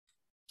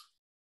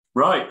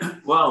Right.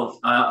 Well,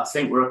 I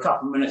think we're a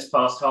couple of minutes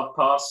past half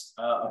past.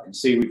 I can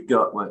see we've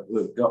got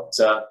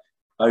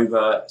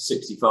over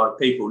 65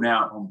 people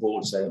now on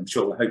board, so I'm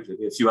sure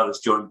hopefully a few others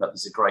join, but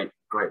there's a great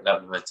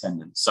level of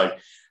attendance. So,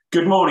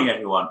 good morning,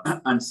 everyone,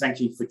 and thank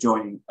you for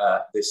joining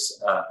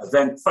this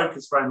event,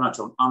 focused very much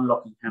on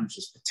unlocking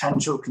Hampshire's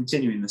potential,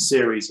 continuing the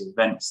series of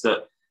events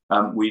that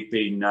we've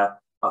been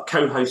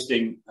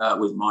co-hosting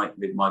with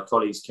my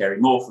colleagues, Kerry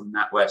Moore from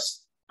NatWest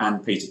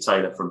and Peter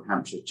Taylor from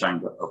Hampshire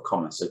Chamber of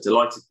Commerce. So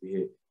delighted to be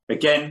here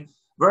again,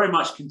 very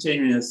much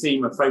continuing the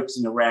theme of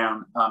focusing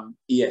around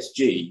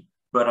ESG,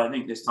 but I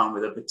think this time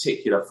with a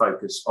particular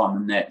focus on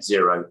the net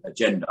zero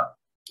agenda.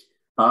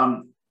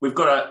 We've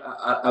got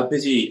a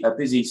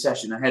busy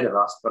session ahead of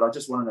us, but I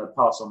just wanted to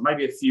pass on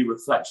maybe a few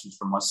reflections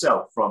from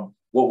myself from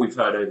what we've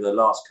heard over the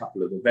last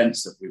couple of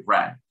events that we've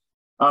ran.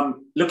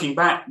 Looking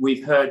back,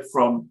 we've heard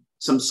from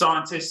some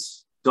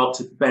scientists,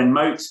 Dr. Ben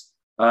Moat,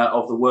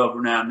 of the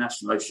world-renowned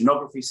National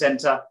Oceanography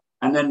Centre.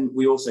 And then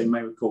we also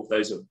may recall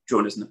those who have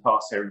joined us in the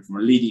past hearing from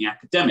a leading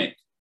academic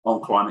on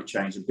climate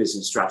change and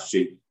business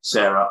strategy,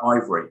 Sarah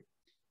Ivory.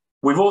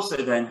 We've also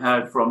then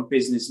heard from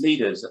business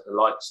leaders at the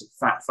likes of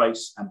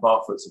Fatface and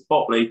Barfoot's of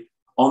Botley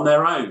on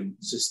their own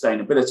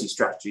sustainability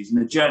strategies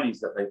and the journeys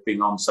that they've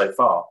been on so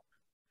far.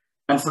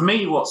 And for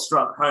me, what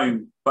struck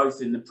home,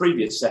 both in the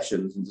previous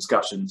sessions and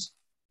discussions,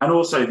 and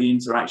also the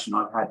interaction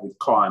I've had with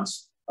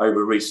clients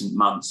over recent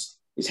months,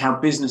 is how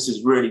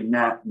businesses really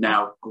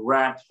now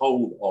grabbed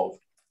hold of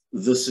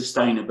the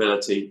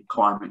sustainability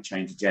climate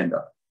change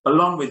agenda,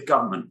 along with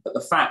government. But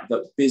the fact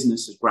that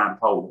business has grabbed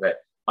hold of it,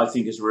 I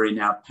think, is really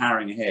now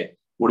powering ahead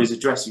what is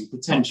addressing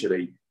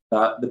potentially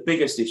the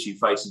biggest issue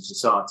facing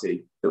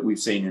society that we've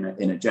seen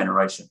in a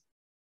generation.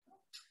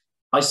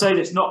 I say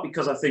this not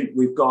because I think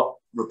we've got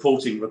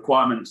reporting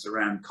requirements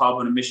around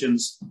carbon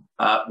emissions,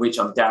 which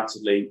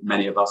undoubtedly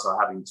many of us are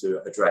having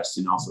to address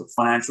in our sort of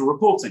financial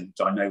reporting,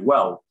 which I know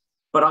well.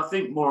 But I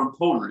think more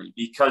importantly,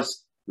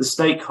 because the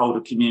stakeholder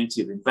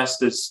community of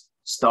investors,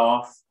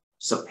 staff,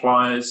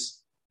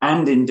 suppliers,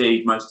 and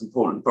indeed, most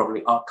importantly,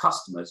 probably our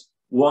customers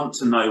want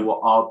to know what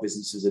our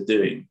businesses are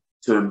doing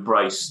to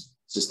embrace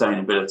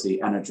sustainability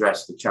and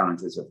address the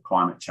challenges of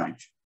climate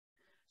change.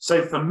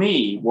 So for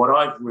me, what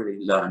I've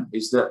really learned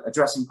is that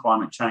addressing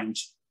climate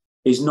change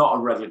is not a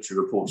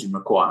regulatory reporting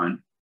requirement.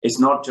 It's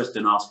not just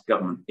an ask of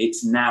government.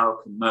 It's now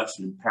a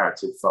commercial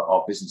imperative for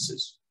our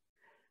businesses.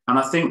 And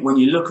I think when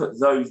you look at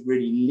those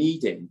really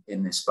leading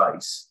in this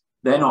space,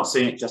 they're not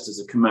seeing it just as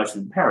a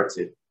commercial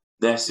imperative,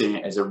 they're seeing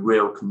it as a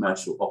real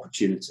commercial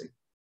opportunity.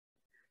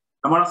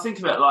 And when I think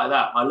of it like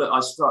that, I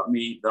struck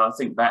me that I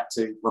think back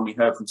to when we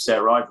heard from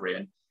Sarah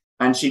Ivory,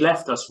 and she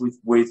left us with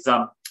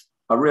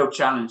a real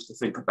challenge to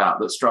think about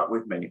that struck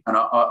with me. And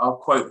I'll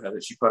quote her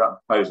that she put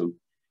up a proposal.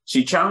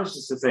 She challenged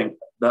us to think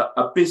that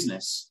a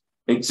business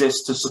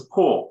exists to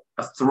support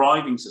a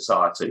thriving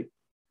society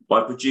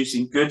by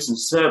producing goods and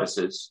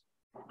services,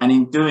 and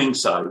in doing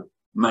so,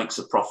 makes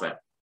a profit.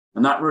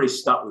 And that really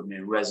stuck with me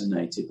and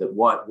resonated that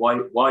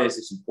why is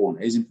this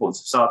important? It is important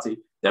to society.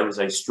 There is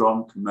a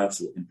strong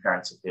commercial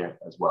imperative here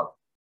as well.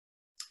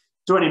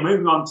 So anyway,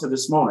 moving on to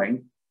this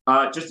morning,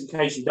 just in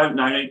case you don't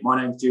know me,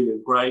 my name is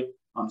Julian Gray.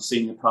 I'm a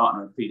senior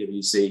partner at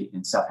PwC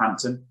in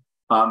Southampton.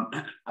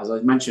 As I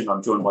mentioned,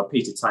 I'm joined by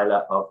Peter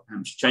Taylor of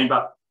Hampshire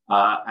Chamber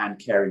and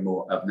Kerry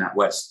Moore of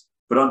NatWest.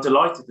 But I'm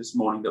delighted this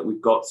morning that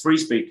we've got three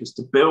speakers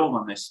to build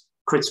on this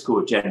critical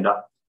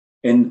agenda.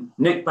 And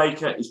Nick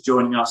Baker is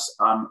joining us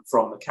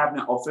from the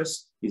Cabinet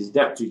Office. He's a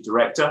Deputy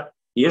Director.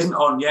 He isn't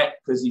on yet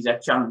because he's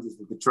had challenges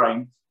with the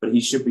train, but he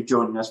should be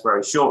joining us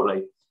very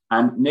shortly.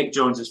 And Nick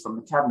joins us from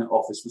the Cabinet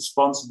Office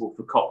responsible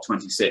for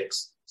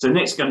COP26. So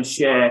Nick's going to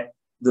share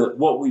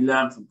what we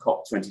learned from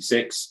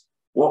COP26,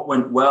 what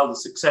went well, the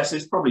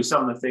successes, probably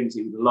some of the things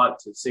he would like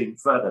to have seen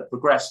further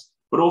progress,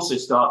 but also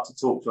start to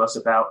talk to us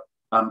about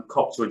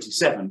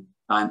COP27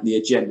 and the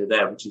agenda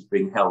there, which is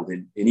being held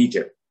in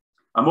Egypt.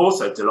 I'm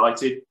also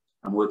delighted,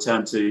 and we'll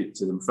turn to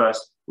them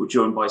first. We're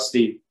joined by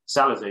Steve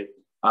Salazzi,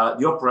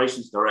 the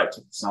Operations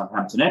Director for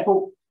Southampton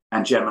Airport,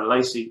 and Gemma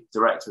Lacey,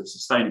 Director of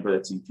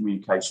Sustainability and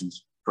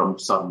Communications from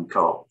Southern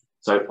Co-op.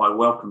 So I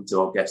welcome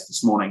to our guest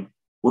this morning.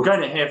 We're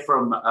going to hear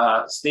from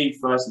Steve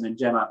first and then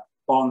Gemma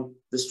on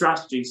the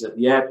strategies that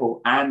the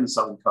airport and the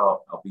Southern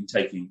Co-op have been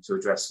taking to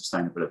address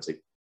sustainability.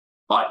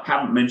 I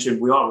haven't mentioned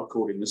we are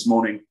recording this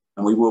morning,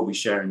 and we will be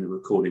sharing the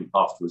recording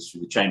afterwards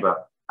through the Chamber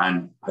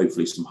and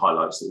hopefully some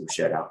highlights that we've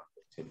shared out.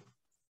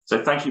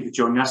 So thank you for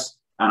joining us,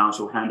 and I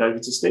shall hand over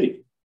to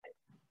Steve.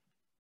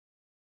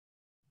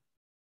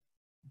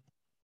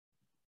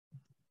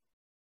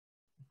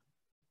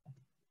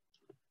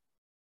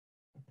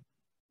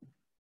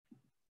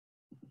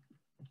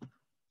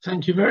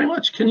 Thank you very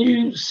much. Can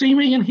you see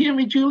me and hear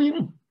me,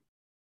 Julian?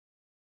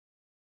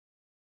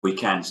 We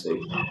can,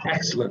 Steve.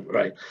 Excellent,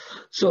 right.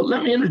 So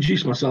let me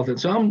introduce myself then.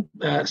 So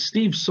I'm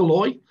Steve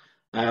Saloy,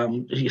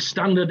 your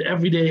standard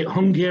everyday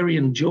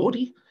Hungarian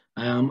Geordie.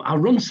 I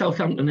run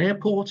Southampton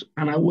Airport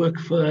and I work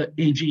for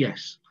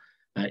AGS.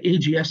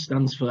 AGS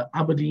stands for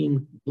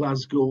Aberdeen,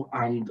 Glasgow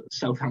and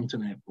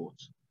Southampton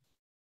Airports.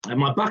 And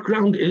my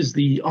background is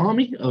the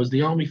Army. I was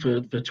the Army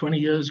for 20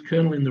 years,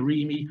 Colonel in the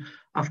REME,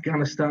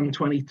 Afghanistan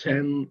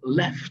 2010,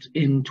 left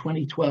in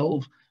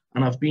 2012,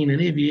 and I've been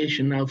in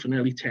aviation now for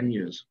nearly 10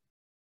 years.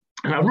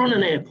 And I run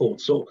an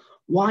airport, so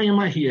why am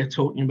I here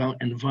talking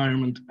about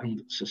environment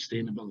and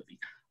sustainability?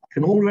 I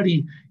can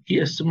already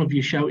hear some of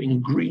you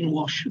shouting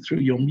greenwash through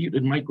your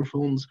muted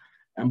microphones,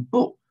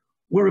 but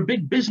we're a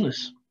big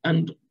business,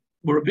 and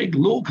we're a big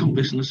local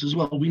business as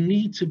well. We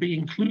need to be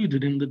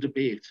included in the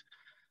debate.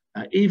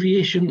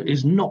 Aviation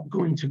is not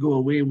going to go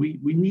away. We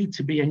need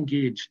to be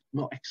engaged,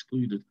 not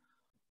excluded.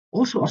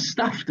 Also, our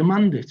staff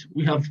demand it.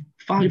 We have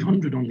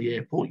 500 on the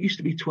airport. It used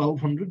to be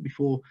 1,200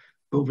 before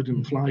COVID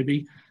and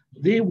Flybe.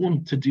 They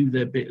want to do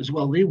their bit as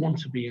well. They want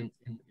to be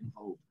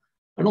involved.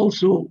 And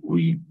also,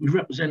 we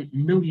represent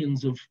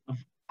millions of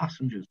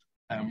passengers.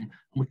 And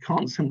we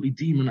can't simply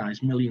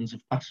demonize millions of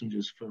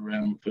passengers for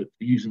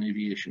using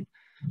aviation.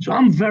 So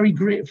I'm very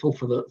grateful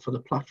for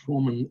the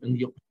platform and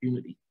the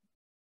opportunity.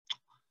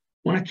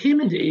 When I came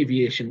into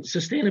aviation,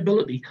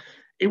 sustainability,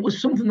 it was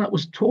something that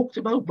was talked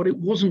about, but it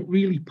wasn't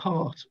really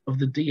part of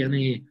the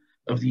DNA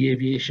of the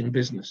aviation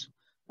business.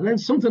 And then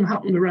something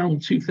happened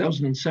around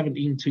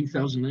 2017,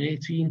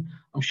 2018.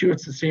 I'm sure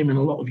it's the same in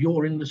a lot of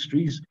your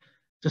industries.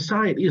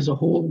 Society as a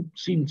whole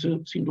seemed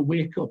to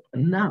wake up.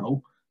 And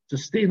now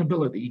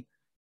sustainability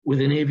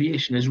within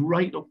aviation is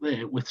right up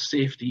there with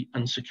safety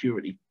and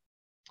security.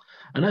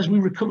 And as we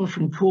recover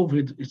from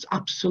COVID, it's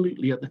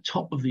absolutely at the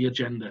top of the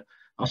agenda.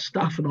 Our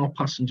staff and our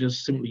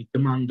passengers simply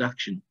demand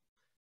action.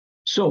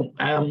 So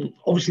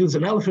obviously there's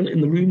an elephant in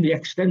the room, the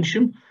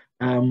extension.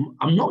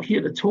 I'm not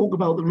here to talk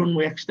about the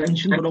runway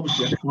extension, but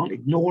obviously I can't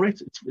ignore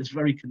it. It's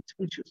very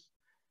contentious.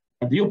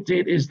 The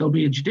update is there'll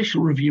be a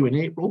judicial review in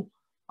April.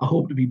 I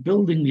hope to be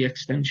building the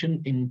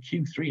extension in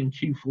Q3 and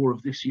Q4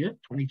 of this year,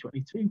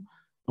 2022,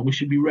 and we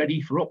should be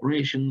ready for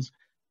operations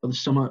for the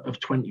summer of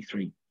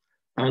 23.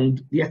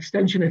 And the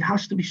extension, it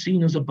has to be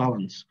seen as a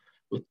balance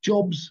with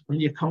jobs and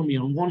the economy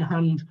on one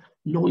hand,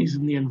 noise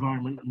in the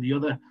environment on the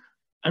other,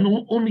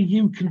 and only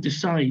you can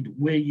decide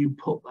where you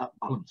put that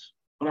balance.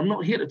 But I'm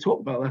not here to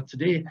talk about that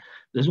today.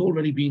 There's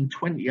already been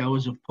 20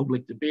 hours of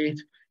public debate.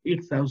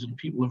 8,000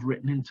 people have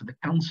written into the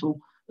council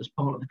as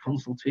part of the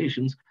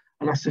consultations.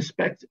 And I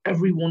suspect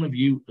every one of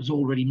you has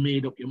already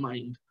made up your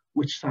mind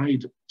which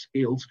side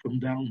scales come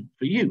down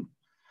for you.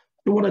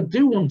 So what I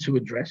do want to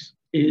address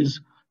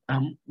is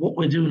what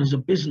we're doing as a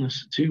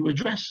business to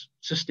address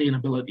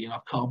sustainability and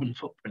our carbon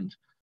footprint.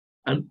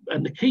 And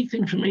the key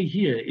thing for me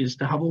here is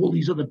to have all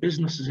these other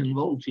businesses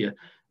involved here,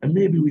 and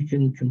maybe we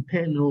can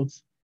compare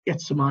notes, get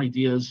some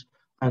ideas,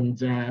 and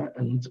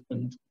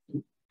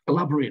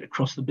collaborate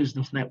across the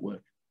business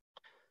network.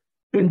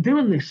 So in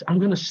doing this, I'm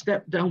going to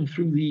step down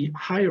through the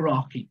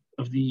hierarchy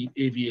of the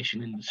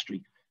aviation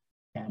industry.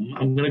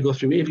 I'm going to go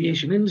through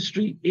aviation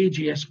industry,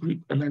 AGS Group,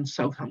 and then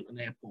Southampton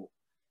Airport.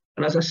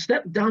 And as I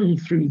step down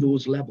through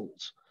those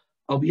levels,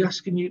 I'll be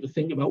asking you to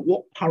think about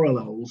what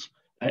parallels,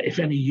 if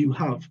any, you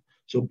have.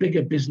 So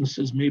bigger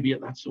businesses, maybe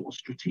at that sort of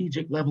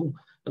strategic level.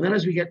 And then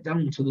as we get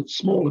down to the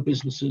smaller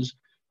businesses,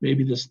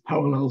 maybe there's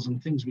parallels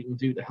and things we can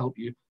do to help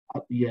you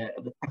at the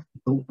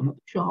tactical and at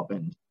the sharp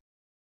end.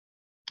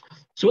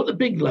 So at the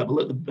big level,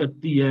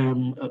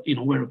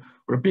 we're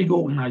a big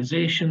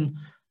organization,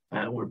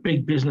 we're a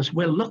big business.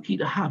 We're lucky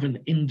to have an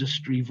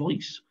industry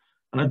voice.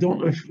 And I don't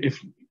know if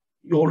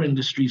your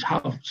industries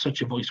have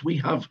such a voice. We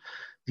have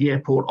the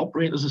Airport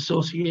Operators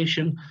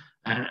Association,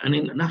 and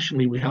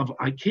internationally we have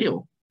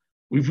ICAO.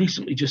 We've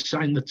recently just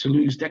signed the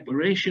Toulouse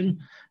Declaration,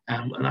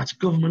 and that's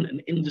government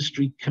and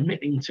industry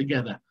committing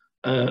together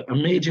a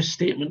major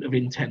statement of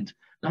intent.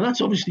 Now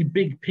that's obviously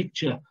big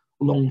picture,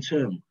 long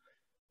term.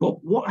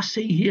 But what I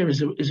see here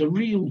is a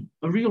real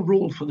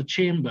role for the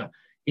Chamber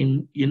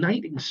in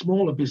uniting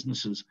smaller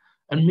businesses,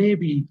 and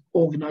maybe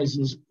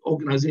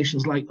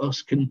organizations like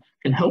us can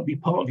help be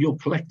part of your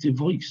collective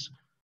voice.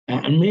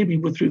 And maybe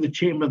through the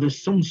Chamber,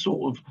 there's some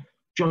sort of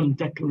joint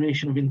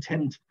declaration of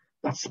intent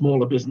that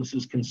smaller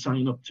businesses can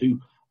sign up to,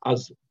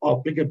 as our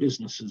bigger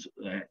businesses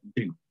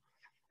do.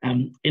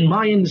 In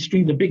my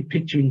industry, the big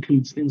picture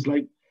includes things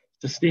like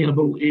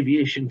sustainable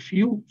aviation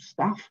fuel,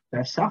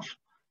 SAF,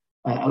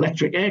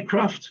 electric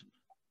aircraft,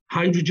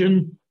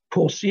 hydrogen,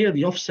 CORSIA,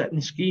 the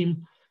offsetting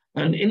scheme,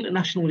 and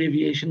international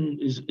aviation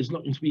is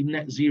looking to be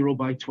net zero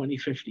by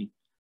 2050.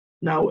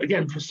 Now,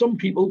 again, for some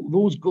people,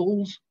 those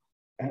goals,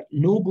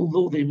 noble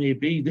though they may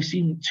be, they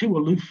seem too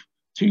aloof,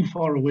 too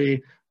far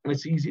away, and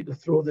it's easy to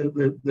throw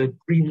the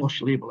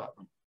greenwash label at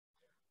them.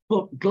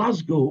 But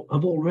Glasgow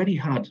have already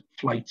had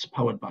flights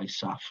powered by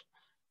SAF.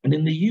 And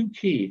in the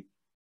UK,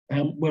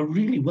 we're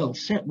really well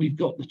set. We've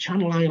got the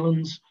Channel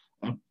Islands,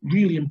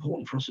 really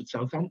important for us at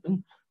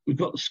Southampton. We've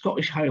got the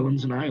Scottish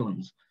Highlands and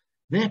Islands.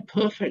 They're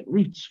perfect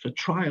routes for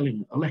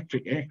trialling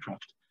electric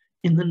aircraft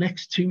in the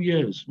next 2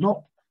 years,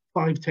 not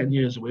 5-10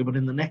 years away, but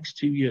in the next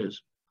 2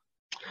 years.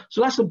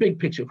 So that's a big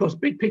picture. Of course,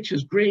 big picture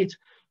is great,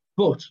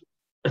 but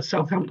at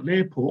Southampton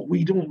Airport,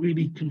 we don't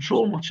really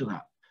control much of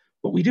that.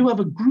 But we do have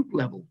a group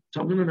level.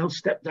 So I'm going to now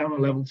step down a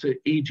level to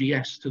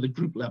AGS, to the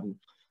group level,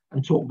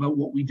 and talk about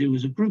what we do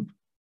as a group.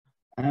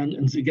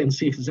 and again,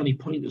 see if there's any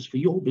pointers for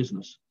your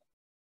business.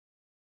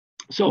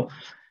 So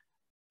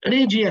at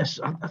AGS,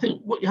 I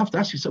think what you have to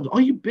ask yourself,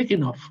 are you big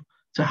enough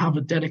to have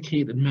a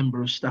dedicated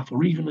member of staff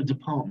or even a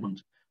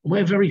department? And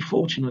we're very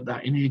fortunate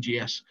that in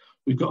AGS,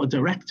 we've got a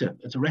director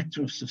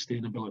of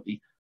sustainability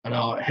at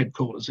our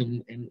headquarters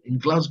in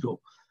Glasgow.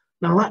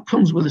 Now that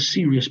comes with a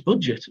serious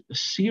budget for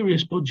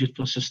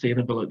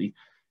sustainability,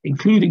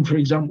 including, for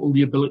example,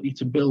 the ability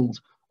to build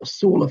a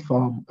solar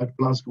farm at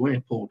Glasgow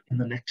Airport in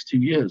the next 2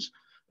 years.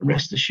 And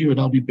rest assured,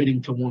 I'll be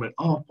bidding for one at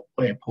our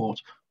airport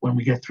when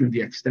we get through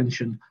the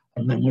extension,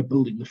 and then we're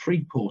building the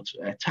Freeport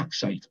tax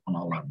site on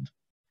our land.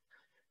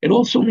 It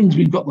also means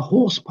we've got the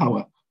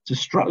horsepower to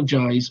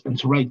strategize and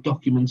to write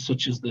documents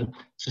such as the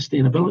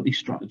sustainability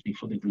strategy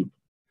for the group.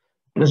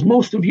 And as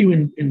most of you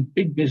in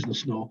big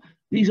business know,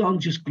 these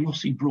aren't just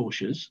glossy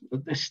brochures,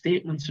 but they're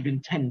statements of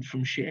intent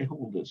from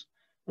shareholders.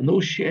 And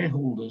those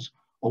shareholders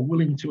are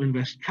willing to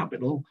invest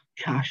capital,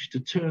 cash, to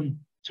turn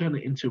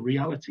it into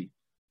reality.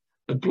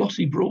 A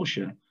glossy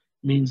brochure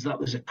means that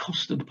there's a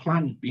costed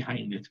plan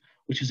behind it,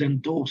 which is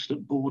endorsed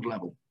at board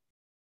level.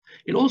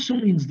 It also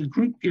means the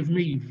group give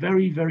me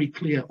very, very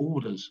clear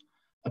orders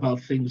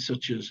about things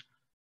such as,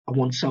 I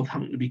want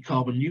Southampton to be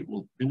carbon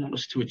neutral. They want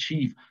us to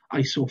achieve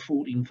ISO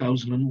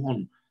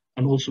 14001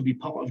 and also be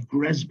part of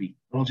GRESB.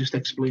 I'll just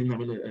explain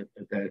them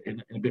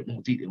in a bit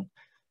more detail.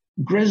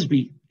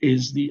 GRESB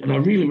is and I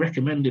really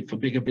recommend it for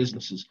bigger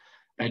businesses.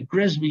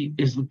 GRESB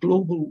is the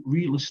Global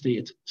Real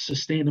Estate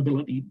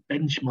Sustainability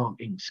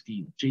Benchmarking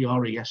Scheme,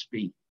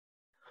 GRESB.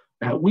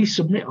 We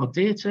submit our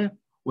data.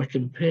 We're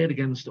compared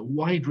against a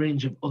wide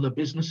range of other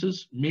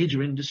businesses,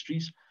 major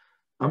industries.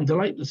 I'm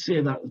delighted to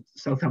say that at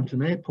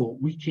Southampton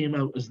Airport, we came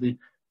out as the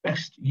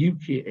best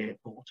UK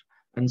airport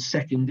and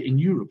second in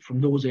Europe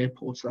from those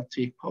airports that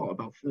take part,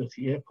 about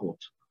 30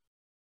 airports.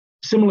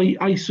 Similarly,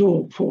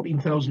 ISO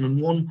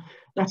 14001,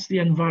 that's the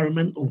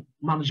environmental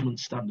management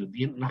standard,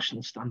 the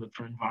international standard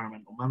for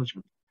environmental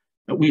management.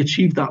 We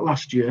achieved that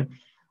last year.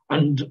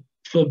 And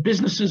for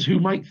businesses who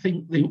might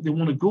think they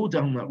want to go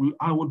down that route,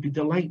 I would be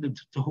delighted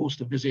to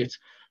host a visit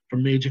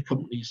from major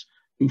companies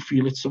who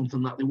feel it's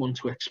something that they want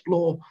to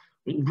explore.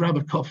 We can grab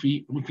a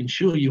coffee and we can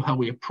show you how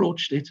we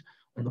approached it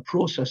and the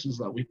processes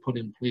that we put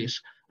in place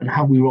and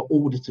how we were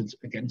audited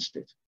against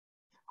it.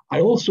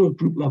 I also at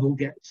group level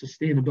get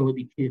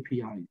sustainability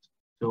KPIs,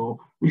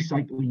 so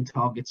recycling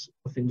targets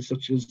for things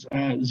such as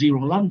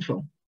zero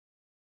landfill.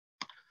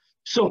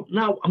 So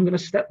now I'm going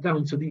to step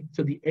down to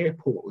the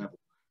airport level,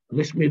 and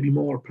this may be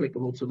more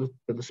applicable to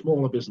the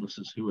smaller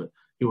businesses who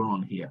are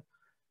on here.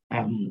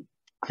 I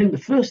think the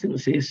first thing to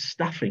say is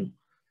staffing.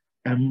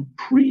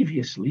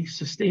 Previously,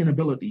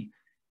 sustainability,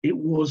 it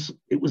was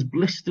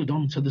blistered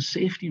onto the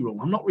safety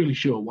role. I'm not really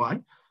sure why,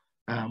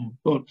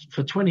 but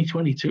for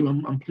 2022,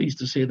 I'm pleased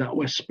to say that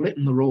we're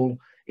splitting the role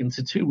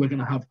into two. We're going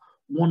to have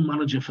one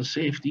manager for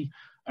safety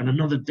and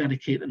another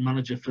dedicated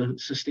manager for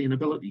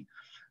sustainability.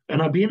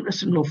 And I'd be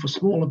interested to know for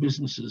smaller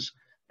businesses,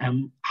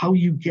 how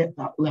you get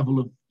that level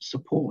of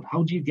support.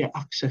 How do you get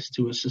access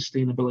to a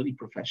sustainability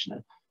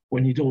professional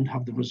when you don't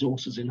have the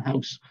resources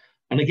in-house?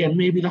 And again,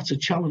 maybe that's a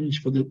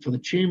challenge for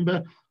the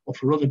chamber or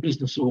for other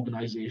business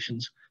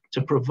organisations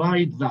to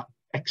provide that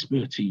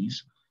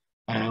expertise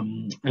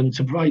and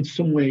to provide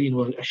somewhere,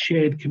 a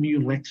shared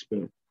communal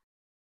expert.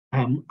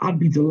 I'd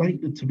be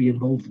delighted to be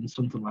involved in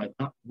something like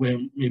that, where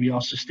maybe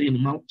our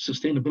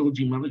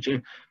sustainability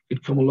manager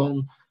could come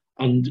along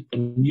and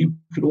you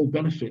could all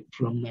benefit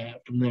from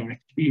their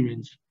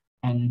experience.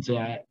 And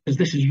as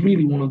this is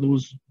really one of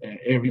those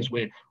areas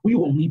where we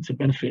all need to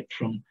benefit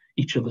from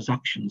each other's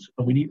actions,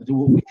 and we need to do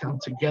what we can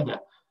together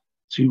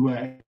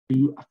to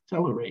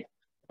accelerate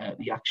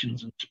the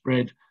actions and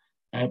spread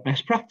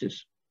best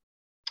practice.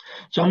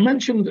 So I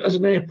mentioned as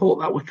an airport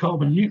that we're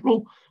carbon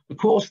neutral. Of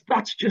course,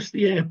 that's just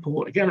the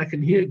airport. Again, I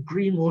can hear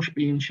greenwash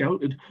being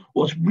shouted.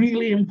 What's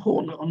really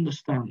important to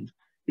understand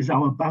is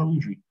our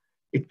boundary.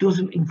 It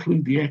doesn't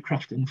include the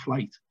aircraft in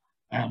flight.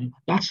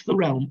 That's the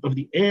realm of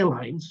the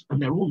airlines and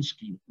their own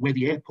scheme. We're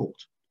the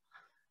airport.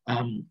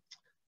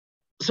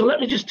 So let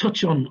me just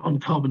touch on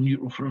carbon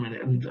neutral for a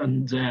minute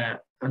and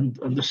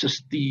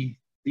the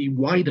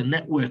wider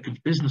network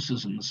of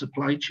businesses in the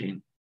supply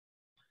chain.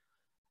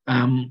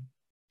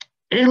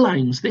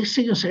 Airlines, they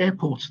see us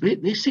airports,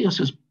 they see us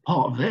as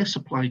part of their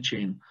supply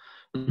chain.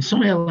 And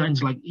some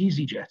airlines like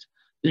EasyJet,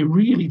 they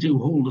really do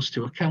hold us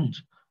to account.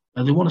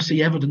 They want to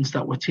see evidence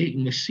that we're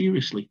taking this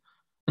seriously.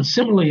 And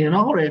similarly, in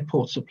our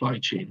airport supply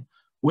chain,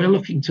 we're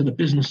looking to the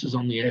businesses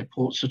on the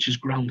airport, such as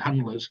ground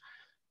handlers,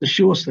 to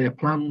show us their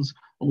plans,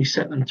 and we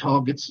set them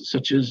targets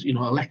such as,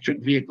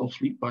 electric vehicle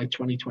fleet by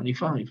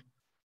 2025. And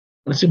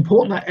it's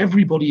important that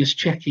everybody is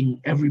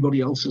checking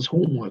everybody else's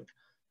homework,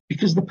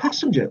 because the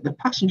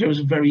passenger is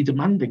very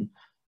demanding.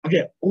 I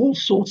get all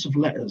sorts of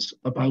letters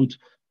about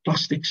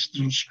plastic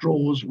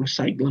straws,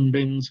 recycling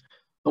bins,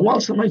 and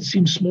whilst they might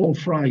seem small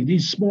fry,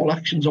 these small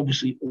actions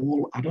obviously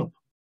all add up.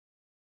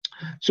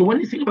 So when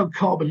you think about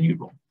carbon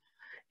neutral,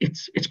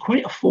 it's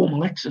quite a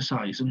formal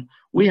exercise, and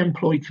we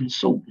employ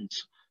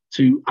consultants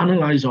to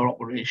analyse our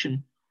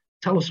operation,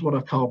 tell us what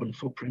our carbon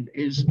footprint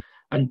is,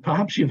 And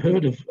perhaps you've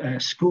heard of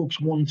scopes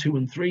 1, 2,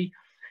 and 3.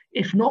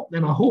 If not,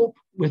 then I hope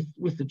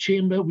with the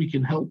Chamber we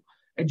can help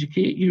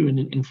educate you and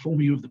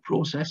inform you of the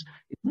process.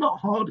 It's not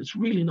hard, it's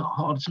really not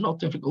hard, it's not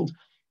difficult.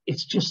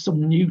 It's just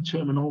some new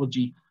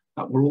terminology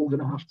that we're all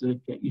going to have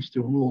to get used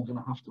to and we're all going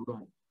to have to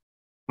learn.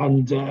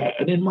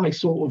 And in my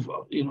sort of,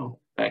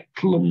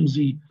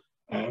 clumsy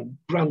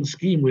grand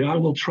scheme where I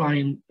will try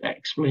and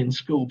explain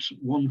scopes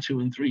 1, 2,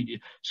 and 3.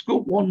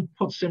 Scope 1,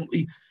 put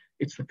simply,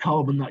 it's the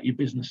carbon that your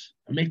business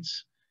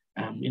emits.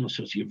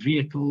 So it's your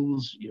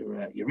vehicles,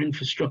 your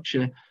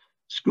infrastructure.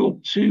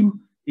 Scope 2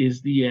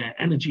 is the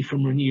energy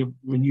from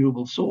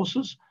renewable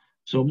sources.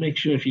 So make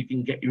sure if you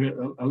can get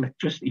your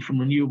electricity from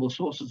renewable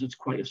sources, it's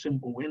quite a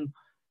simple win.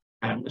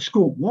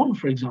 Scope 1,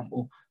 for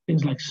example,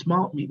 things like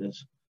smart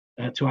meters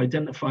to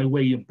identify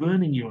where you're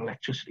burning your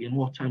electricity and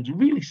what times.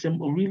 Really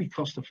simple, really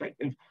cost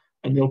effective,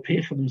 and they'll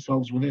pay for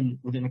themselves within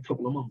a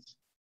couple of months.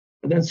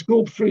 And then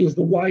Scope 3 is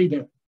the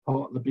wider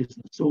part of the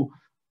business. So,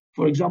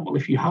 for example,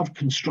 if you have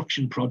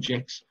construction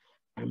projects,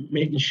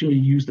 making sure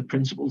you use the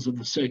principles of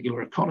the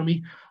circular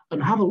economy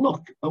and have a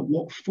look at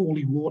what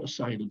Foley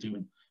Waterside are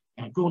doing.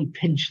 Go and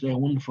pinch their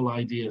wonderful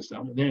ideas.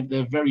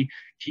 They're very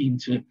keen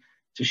to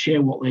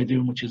share what they're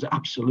doing, which is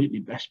absolutely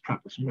best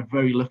practice, and we're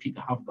very lucky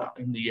to have that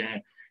in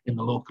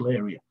the local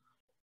area.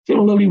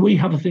 Similarly, we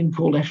have a thing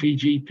called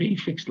FEGP,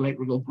 fixed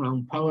electrical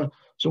ground power.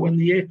 So when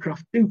the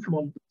aircraft do come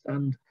on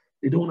and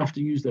they don't have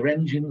to use their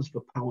engines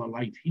for power,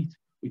 light, heat,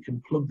 we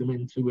can plug them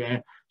into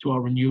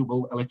our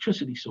renewable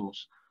electricity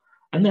source.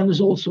 And then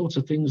there's all sorts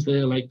of things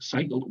there like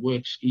cycle to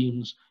work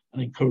schemes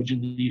and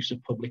encouraging the use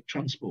of public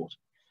transport.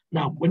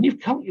 Now, when you've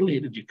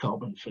calculated your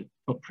carbon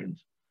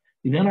footprint,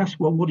 you then ask,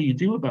 well, what do you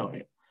do about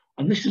it?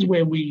 And this is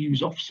where we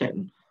use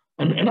offsetting.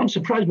 And I'm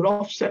surprised, but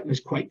offsetting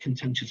is quite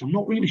contentious. I'm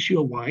not really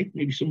sure why.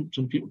 Maybe some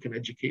people can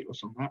educate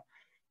us on that.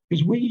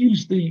 Because we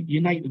use the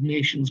United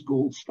Nations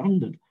gold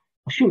standard.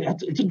 Surely it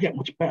doesn't get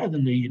much better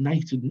than the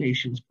United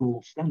Nations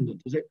gold standard,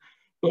 does it?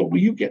 But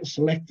where you get to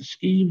select a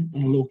scheme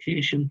and a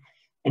location,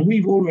 and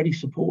we've already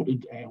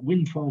supported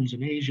wind farms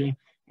in Asia,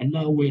 and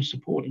now we're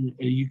supporting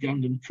a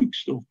Ugandan cook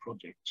stove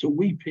project. So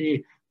we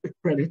pay the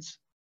credits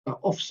that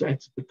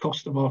offset the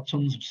cost of our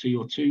tons of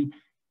CO2,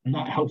 and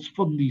that helps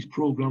fund these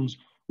programs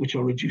which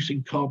are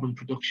reducing carbon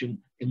production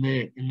in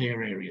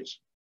their areas.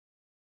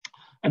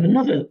 And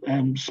another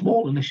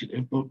small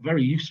initiative, but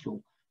very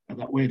useful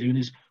that we're doing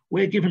is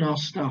we're giving our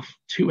staff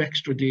 2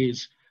 extra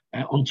days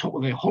on top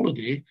of their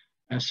holiday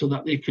so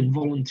that they can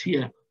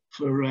volunteer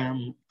for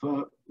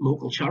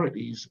local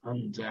charities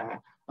and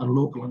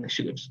local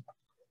initiatives.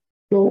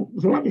 So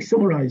let me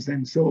summarize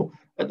then. So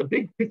at the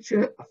big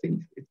picture, I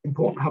think it's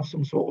important to have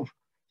some sort of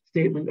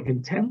statement of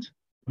intent,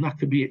 and that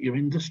could be at your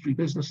industry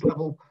business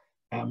level.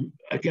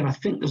 Again, I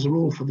think there's a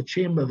role for the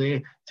Chamber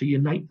there to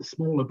unite the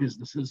smaller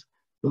businesses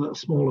so that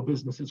smaller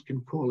businesses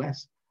can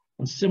coalesce.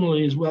 And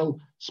similarly as well,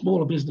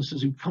 smaller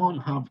businesses who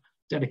can't have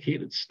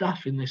dedicated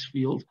staff in this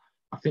field,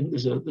 I think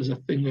there's a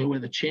thing there where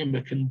the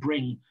Chamber can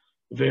bring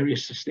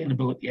various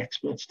sustainability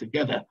experts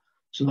together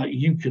so that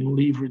you can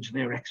leverage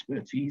their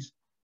expertise.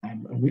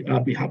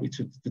 I'd be happy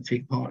to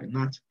take part in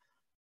that.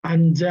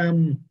 And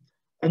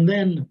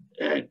then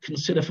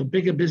consider for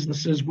bigger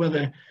businesses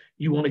whether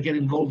you want to get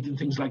involved in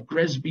things like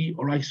GRESB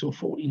or ISO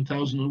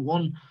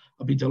 14001.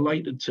 I'd be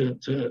delighted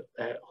to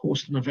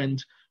host an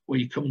event where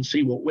you come and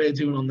see what we're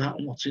doing on that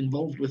and what's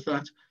involved with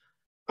that.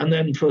 And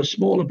then for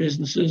smaller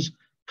businesses,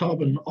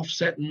 carbon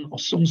offsetting or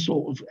some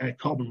sort of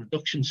carbon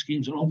reduction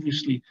schemes, and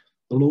obviously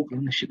the local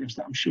initiatives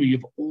that I'm sure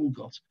you've all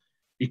got,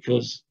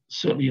 because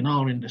certainly in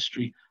our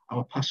industry,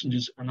 our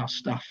passengers and our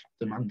staff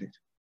demand it.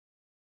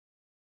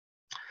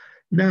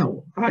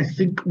 Now, I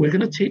think we're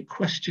going to take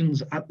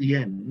questions at the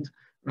end.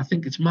 And I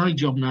think it's my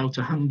job now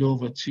to hand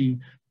over to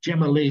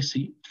Gemma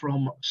Lacey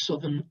from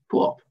Southern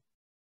Co-op.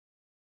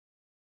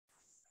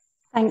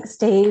 Thanks,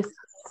 Steve.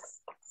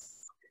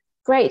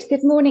 Great.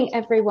 Good morning,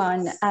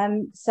 everyone.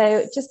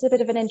 So just a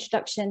bit of an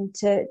introduction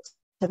to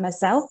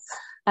myself.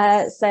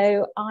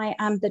 So I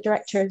am the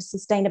Director of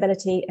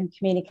Sustainability and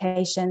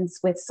Communications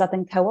with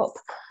Southern Co-op.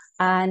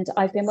 And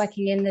I've been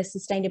working in the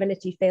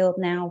sustainability field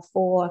now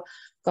for,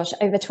 gosh,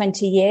 over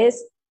 20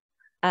 years.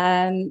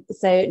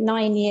 So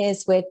 9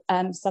 years with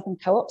Southern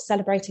Co-op,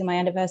 celebrating my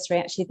anniversary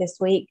actually this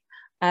week.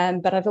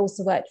 But I've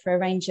also worked for a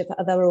range of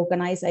other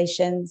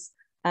organisations,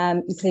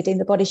 including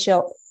the Body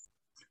Shop,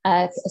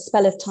 a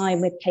spell of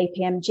time with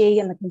KPMG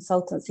and the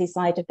consultancy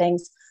side of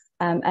things,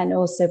 and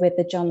also with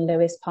the John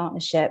Lewis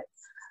Partnership.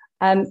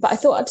 But I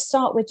thought I'd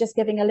start with just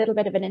giving a little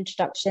bit of an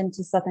introduction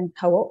to Southern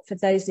Co-op for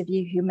those of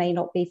you who may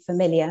not be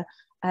familiar.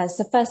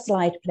 So first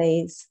slide,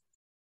 please.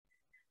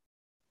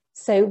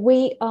 So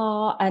we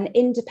are an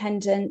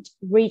independent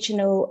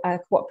regional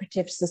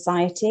cooperative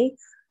society.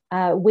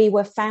 We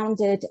were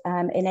founded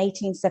in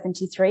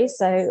 1873,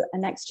 so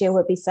next year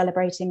we'll be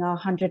celebrating our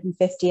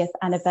 150th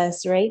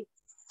anniversary.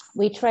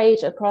 We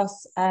trade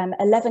across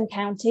 11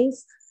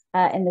 counties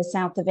in the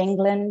south of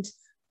England,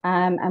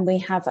 and we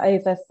have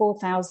over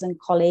 4,000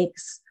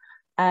 colleagues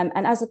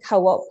And as a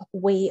co-op,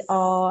 we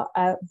are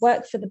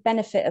work for the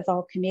benefit of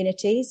our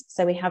communities.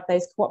 So we have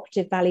those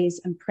cooperative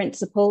values and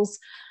principles,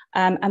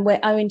 and we're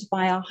owned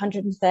by our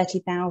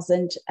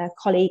 130,000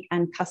 colleague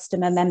and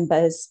customer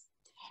members.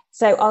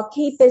 So our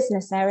key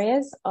business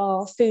areas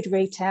are food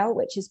retail,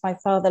 which is by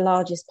far the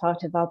largest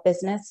part of our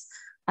business.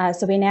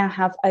 So we now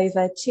have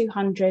over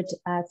 200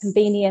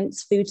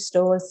 convenience food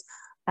stores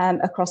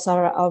across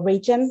our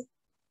region.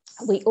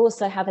 We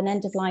also have an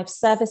end-of-life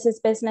services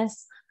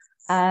business.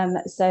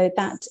 So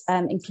that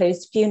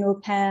includes funeral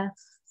care.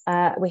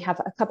 We have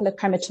a couple of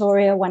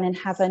crematoria, one in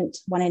Havant,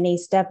 one in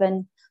East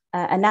Devon,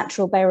 a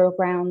natural burial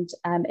ground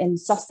in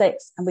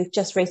Sussex, and we've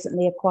just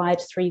recently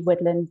acquired 3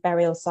 woodland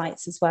burial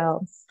sites as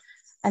well.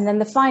 And then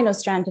the final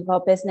strand of our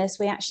business,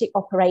 we actually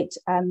operate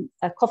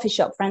a coffee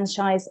shop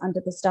franchise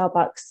under the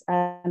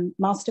Starbucks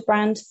master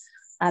brand,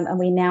 and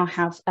we now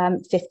have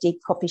 50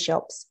 coffee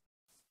shops.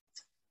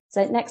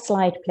 So next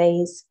slide,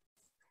 please.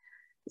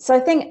 So I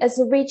think as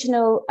a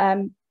regional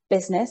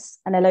business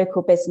and a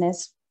local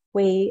business,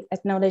 we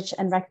acknowledge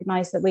and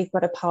recognise that we've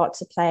got a part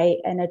to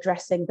play in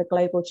addressing the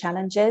global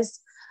challenges.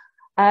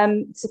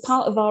 So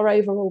part of our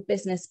overall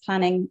business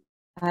planning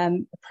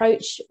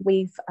approach,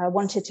 we've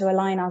wanted to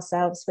align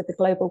ourselves with the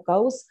global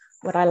goals,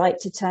 what I like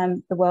to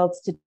term the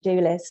world's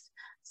to-do list.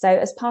 So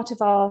as part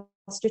of our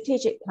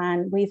strategic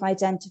plan, we've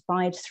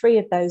identified 3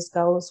 of those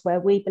goals where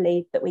we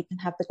believe that we can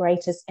have the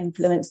greatest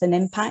influence and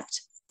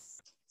impact.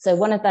 So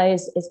one of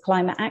those is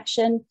climate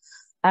action,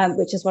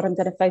 which is what I'm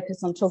going to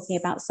focus on, talking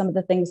about some of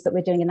the things that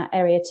we're doing in that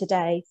area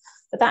today.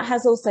 But that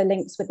has also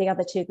links with the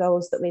other 2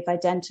 goals that we've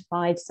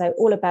identified. So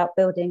all about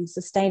building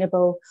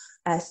sustainable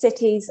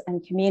cities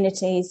and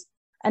communities,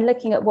 and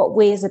looking at what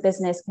we as a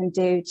business can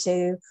do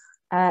to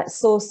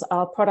source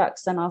our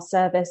products and our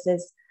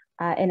services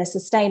in a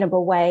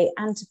sustainable way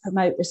and to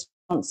promote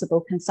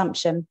responsible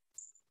consumption.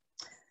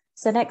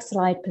 So next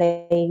slide,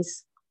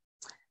 please.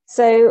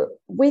 So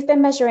we've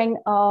been measuring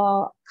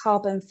our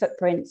carbon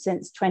footprint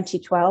since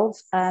 2012.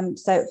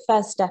 So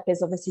first step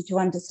is obviously to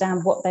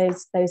understand what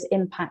those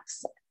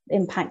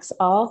impacts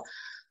are.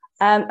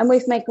 And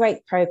we've made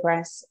great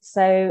progress.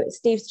 So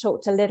Steve's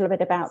talked a little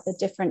bit about the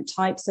different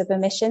types of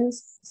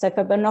emissions. So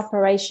from an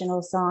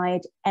operational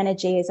side,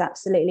 energy is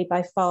absolutely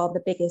by far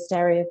the biggest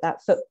area of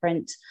that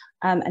footprint,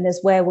 and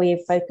is where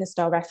we've focused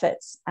our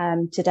efforts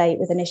to date,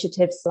 with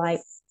initiatives like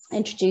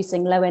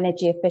introducing low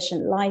energy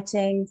efficient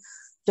lighting,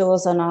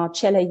 doors on our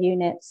chiller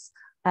units,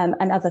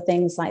 and other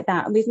things like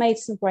that. And we've made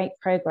some great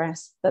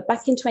progress. But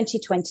back in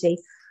 2020,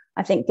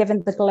 I think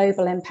given the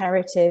global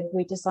imperative,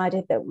 we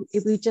decided that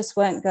we just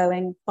weren't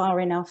going far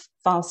enough,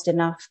 fast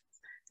enough.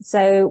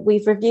 So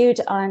we've reviewed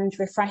and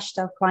refreshed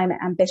our climate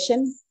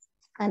ambition,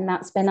 and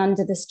that's been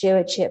under the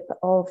stewardship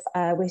of,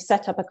 we've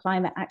set up a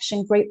climate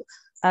action group,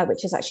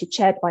 which is actually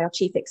chaired by our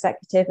chief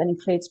executive and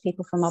includes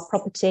people from our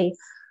property,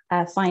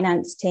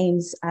 finance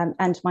teams,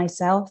 and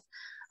myself.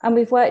 And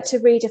we've worked to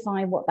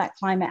redefine what that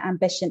climate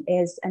ambition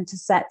is and to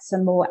set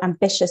some more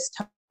ambitious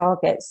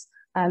targets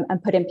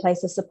and put in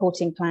place a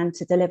supporting plan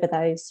to deliver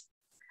those.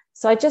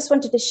 So I just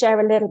wanted to share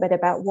a little bit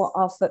about what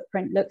our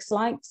footprint looks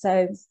like.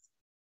 So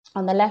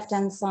on the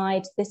left-hand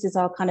side, this is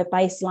our kind of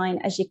baseline.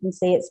 As you can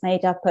see, it's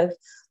made up of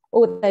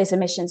all those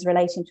emissions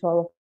relating to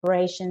our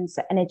operations,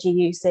 energy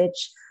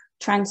usage,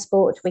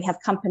 transport. We have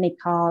company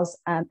cars,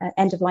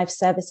 end-of-life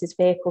services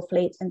vehicle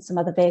fleet, and some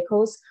other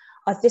vehicles.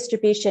 Our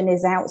distribution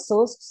is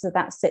outsourced, so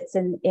that sits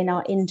in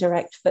our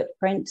indirect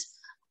footprint.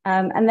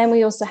 And then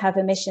we also have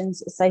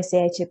emissions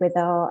associated with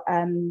our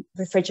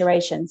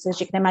refrigeration. So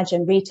as you can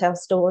imagine, retail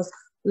stores,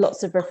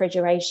 lots of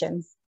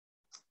refrigeration.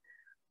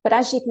 But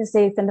as you can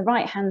see from the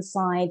right-hand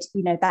side,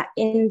 you know, that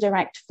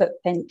indirect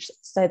footprint,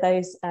 so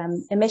those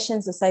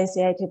emissions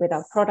associated with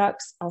our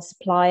products, our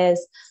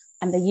suppliers,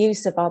 and the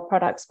use of our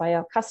products by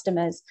our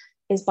customers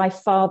is by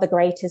far the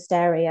greatest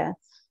area.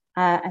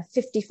 And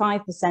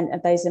 55%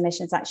 of those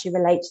emissions actually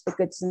relate to the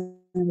goods and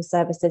the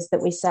services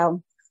that we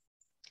sell.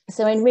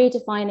 So in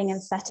redefining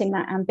and setting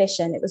that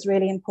ambition, it was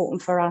really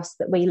important for us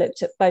that we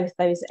looked at both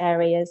those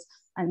areas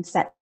and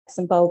set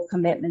some bold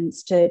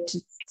commitments to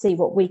see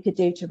what we could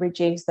do to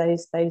reduce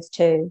those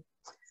 2.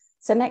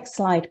 So next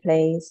slide,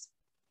 please.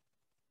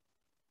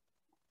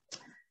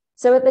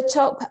 So at the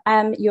top,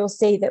 you'll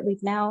see that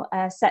we've now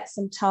set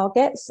some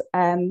targets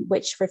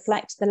which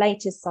reflect the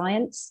latest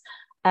science.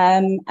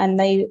 And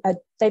they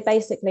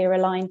basically are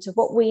aligned to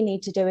what we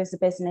need to do as a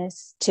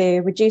business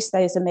to reduce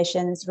those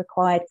emissions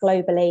required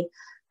globally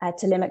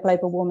to limit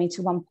global warming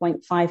to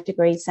 1.5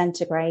 degrees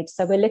centigrade.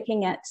 So we're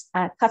looking at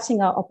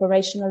cutting our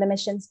operational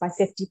emissions by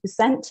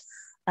 50%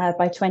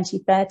 by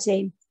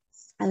 2030,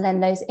 and then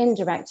those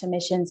indirect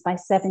emissions by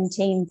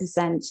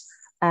 17%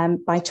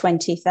 by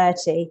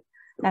 2030.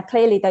 Now,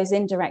 clearly, those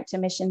indirect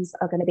emissions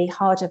are going to be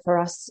harder for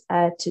us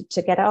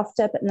to get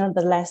after, but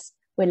nonetheless,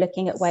 we're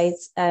looking at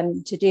ways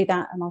to do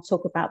that, and I'll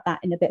talk about that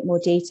in a bit more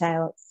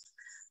detail.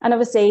 And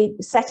obviously,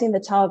 setting the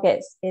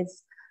targets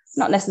is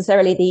not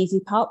necessarily the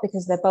easy part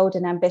because they're bold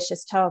and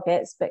ambitious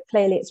targets, but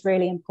clearly it's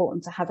really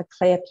important to have a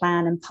clear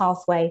plan and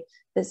pathway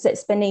that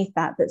sits beneath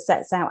that, that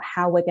sets out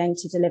how we're going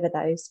to deliver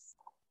those.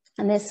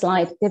 And this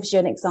slide gives you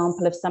an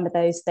example of some of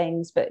those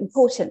things, but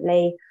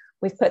importantly,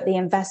 we've put the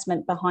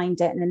investment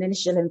behind it, an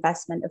initial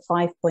investment of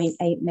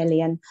 5.8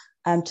 million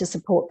to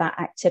support that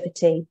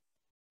activity.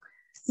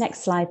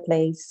 Next slide,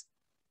 please.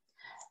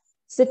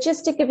 So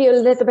just to give you a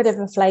little bit of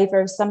a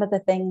flavour of some of the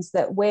things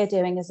that we're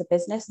doing as a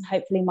business, and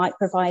hopefully might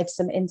provide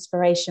some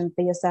inspiration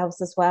for yourselves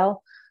as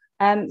well.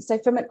 So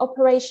from an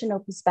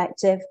operational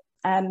perspective,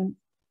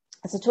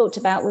 as I talked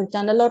about, we've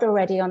done a lot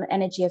already on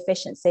energy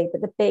efficiency,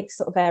 but the big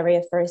sort of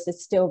area for us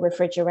is still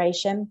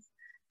refrigeration.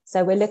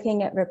 So we're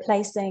looking at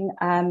replacing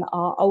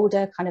our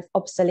older kind of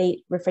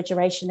obsolete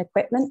refrigeration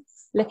equipment,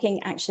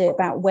 looking actually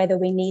about whether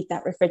we need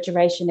that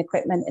refrigeration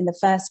equipment in the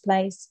first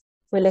place.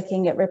 We're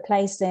looking at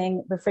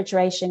replacing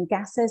refrigeration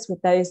gases with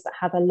those that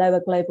have a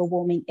lower global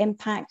warming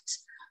impact.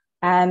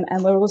 And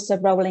we're also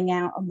rolling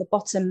out on the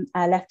bottom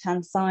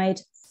left-hand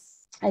side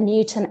a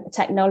new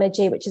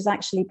technology, which is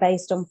actually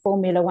based on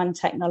Formula One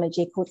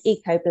technology called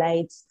Eco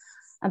Blades.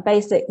 And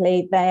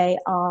basically they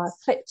are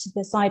clipped to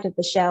the side of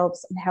the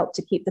shelves and help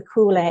to keep the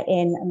cool air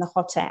in and the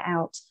hot air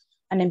out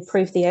and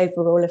improve the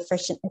overall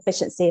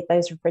efficiency of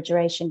those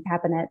refrigeration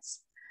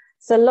cabinets.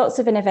 So lots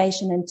of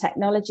innovation in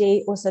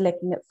technology, also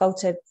looking at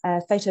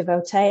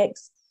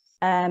photovoltaics.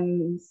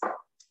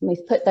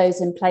 We've put those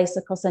in place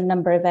across a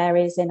number of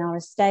areas in our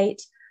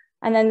estate.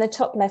 And then the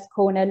top left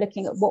corner,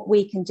 looking at what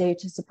we can do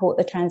to support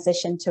the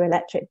transition to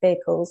electric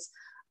vehicles.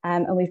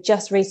 And we've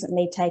just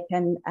recently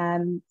taken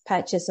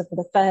purchase of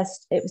the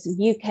first, it was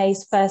the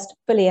UK's first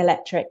fully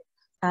electric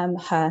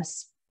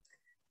hearse.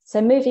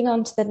 So moving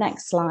on to the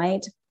next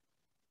slide.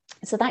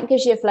 So that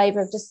gives you a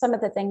flavour of just some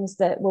of the things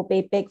that will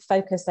be big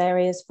focus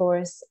areas for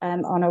us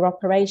on our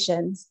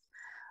operations.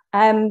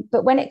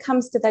 But when it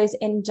comes to those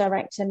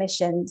indirect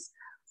emissions,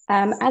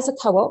 as a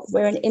co-op,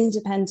 we're an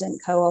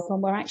independent co-op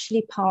and we're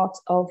actually part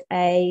of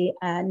a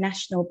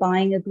national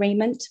buying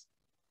agreement.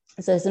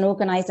 So there's an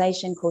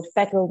organisation called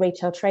Federal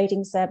Retail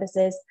Trading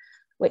Services,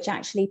 which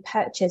actually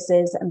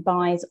purchases and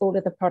buys all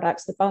of the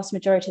products, the vast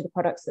majority of the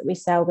products that we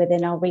sell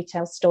within our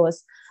retail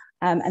stores.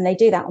 And they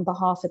do that on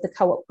behalf of the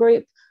co-op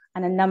group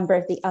and a number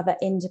of the other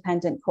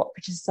independent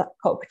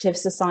cooperative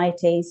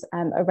societies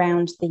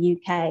around the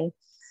UK.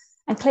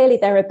 And clearly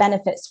there are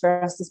benefits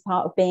for us as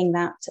part of being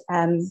that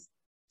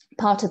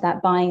part of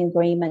that buying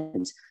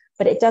agreement,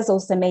 but it does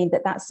also mean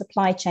that that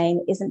supply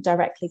chain isn't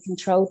directly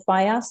controlled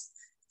by us.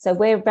 So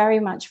we're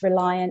very much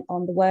reliant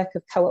on the work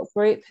of Co-op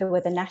Group, who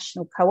are the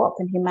national co-op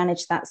and who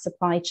manage that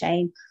supply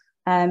chain,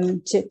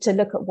 to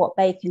look at what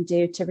they can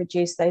do to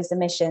reduce those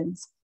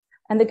emissions.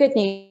 And the good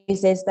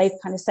news is they've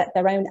kind of set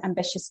their own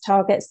ambitious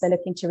targets. They're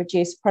looking to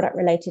reduce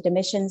product-related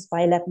emissions by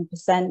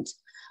 11%.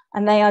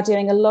 And they are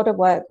doing a lot of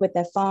work with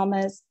their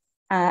farmers,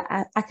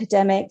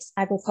 academics,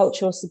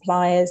 agricultural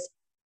suppliers,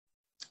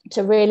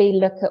 to really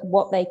look at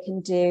what they can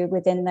do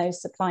within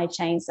those supply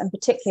chains, and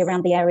particularly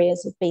around the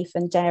areas of beef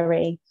and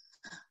dairy.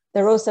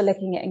 They're also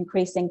looking at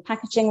increasing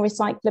packaging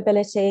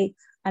recyclability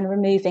and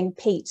removing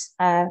peat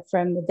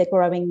from the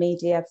growing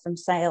media from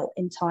sale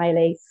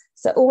entirely.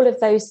 So all of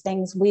those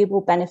things we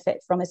will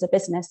benefit from as a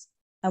business,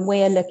 and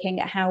we are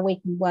looking at how we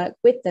can work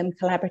with them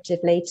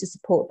collaboratively to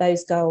support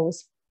those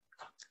goals.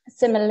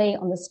 Similarly,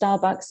 on the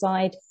Starbucks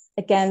side,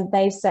 again,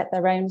 they've set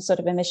their own sort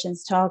of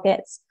emissions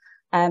targets,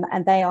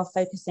 and they are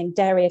focusing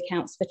dairy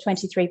accounts for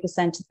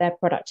 23% of their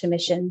product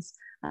emissions.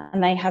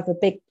 And they have a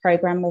big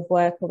program of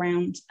work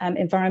around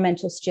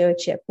environmental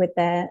stewardship with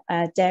their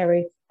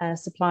dairy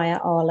supplier,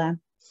 Arla.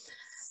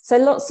 So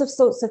lots of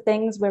sorts of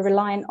things. We're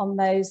reliant on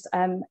those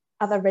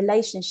other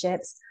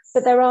relationships,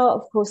 but there are,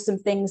 of course, some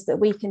things that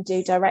we can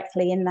do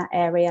directly in that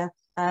area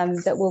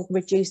that will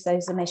reduce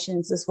those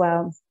emissions as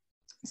well,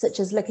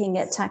 such as looking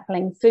at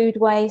tackling food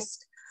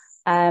waste,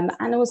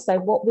 and also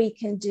what we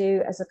can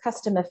do as a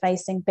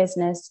customer-facing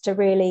business to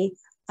really,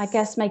 I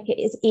guess, make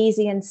it as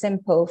easy and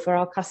simple for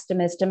our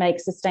customers to make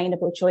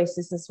sustainable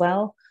choices as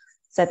well.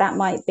 So that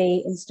might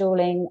be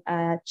installing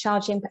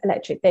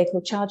electric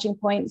vehicle charging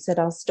points at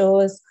our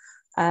stores,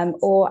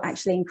 or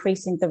actually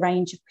increasing the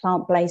range of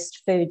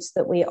plant-based foods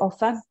that we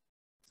offer.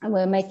 And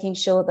we're making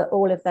sure that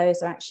all of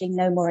those are actually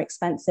no more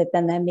expensive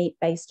than their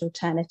meat-based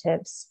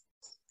alternatives.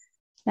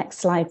 Next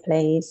slide,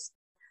 please.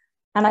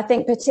 And I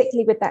think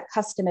particularly with that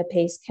customer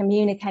piece,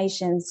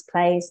 communications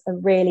plays a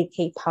really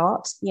key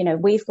part. You know,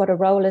 we've got a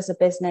role as a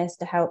business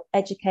to help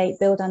educate,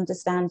 build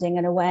understanding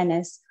and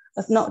awareness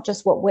of not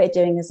just what we're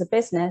doing as a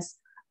business,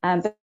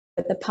 but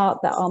the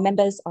part that our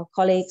members, our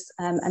colleagues,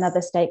 and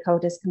other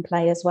stakeholders can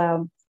play as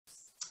well.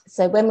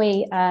 So when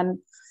we,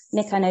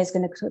 Nick, I know, is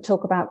going to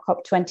talk about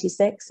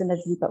COP26 in a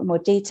little bit more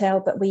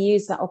detail, but we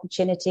use that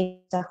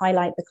opportunity to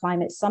highlight the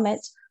climate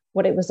summit,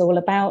 what it was all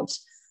about,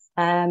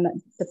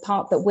 the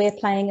part that we're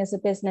playing as a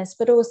business,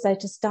 but also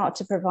to start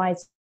to provide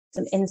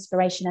some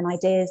inspiration and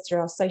ideas through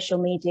our social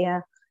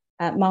media,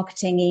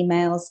 marketing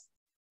emails,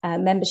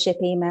 membership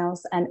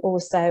emails, and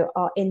also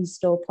our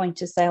in-store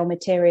point of sale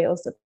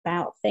materials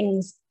about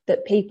things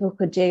that people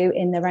could do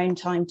in their own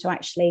time to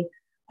actually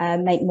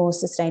make more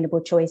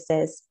sustainable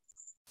choices.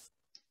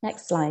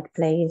 Next slide,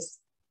 please.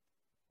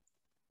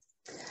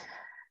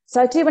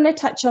 So I do want to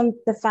touch on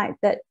the fact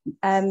that,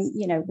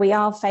 you know, we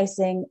are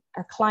facing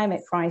a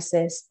climate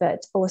crisis,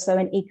 but also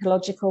an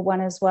ecological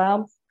one as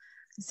well.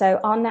 So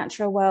our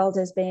natural world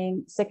is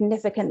being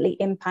significantly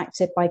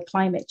impacted by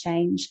climate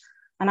change.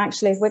 And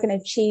actually, if we're going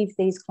to achieve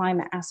these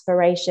climate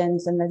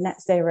aspirations and the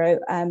net zero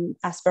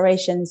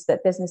aspirations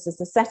that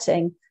businesses are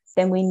setting,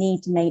 then we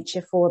need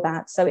nature for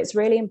that. So it's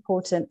really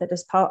important that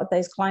as part of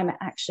those climate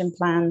action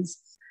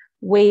plans,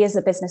 we as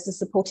a business are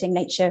supporting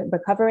nature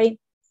recovery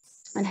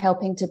and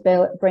helping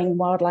to bring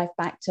wildlife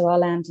back to our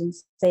land and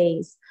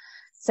seas.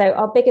 So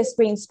our biggest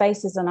green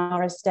spaces on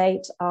our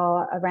estate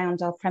are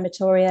around our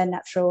crematoria,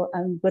 natural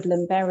and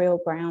woodland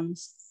burial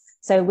grounds.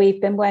 So we've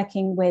been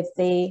working with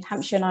the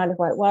Hampshire and Isle of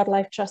Wight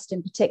Wildlife Trust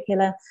in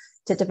particular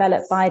to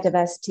develop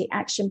biodiversity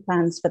action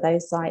plans for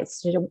those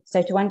sites.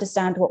 So to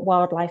understand what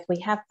wildlife we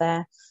have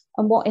there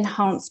and what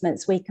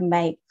enhancements we can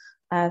make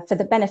for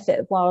the benefit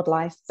of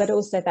wildlife, but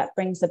also that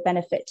brings a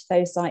benefit to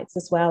those sites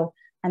as well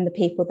and the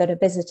people that are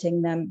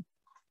visiting them.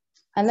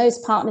 And those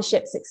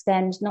partnerships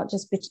extend not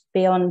just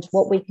beyond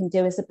what we can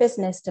do as a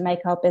business to make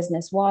our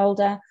business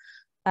wilder,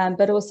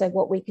 but also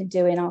what we can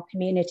do in our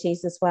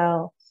communities as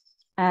well.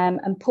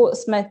 And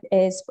Portsmouth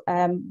is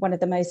one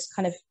of the most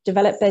kind of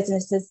developed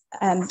businesses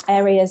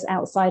areas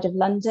outside of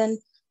London.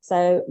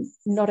 So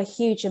not a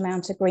huge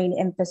amount of green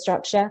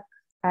infrastructure.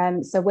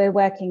 So we're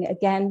working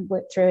again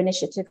through an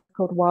initiative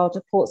called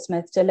Wilder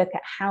Portsmouth to look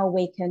at how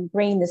we can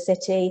green the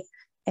city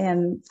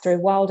through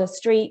wilder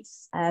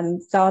streets,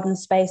 garden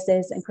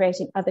spaces, and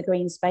creating other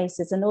green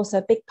spaces. And also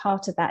a big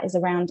part of that is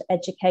around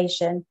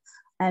education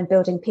and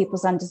building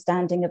people's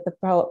understanding of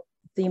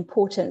the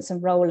importance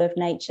and role of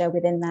nature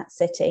within that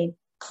city.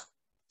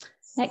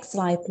 Next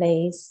slide,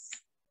 please.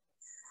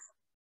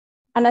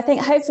 And I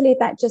think hopefully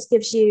that just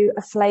gives you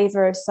a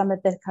flavour of some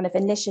of the kind of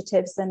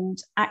initiatives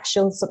and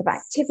actual sort of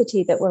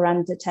activity that we're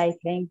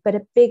undertaking. But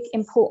a big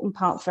important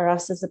part for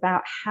us is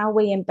about how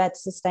we embed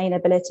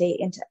sustainability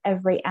into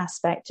every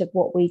aspect of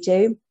what we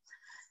do.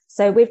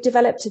 So we've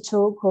developed a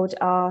tool called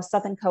our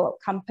Southern Co-op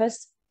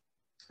Compass,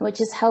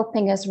 which is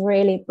helping us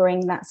really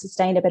bring that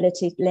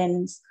sustainability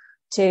lens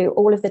to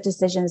all of the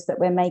decisions that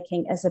we're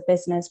making as a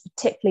business,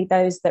 particularly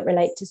those that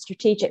relate to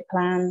strategic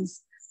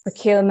plans,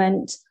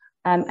 procurement,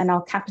 and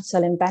our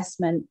capital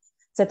investment,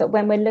 so that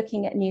when we're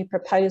looking at new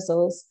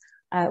proposals,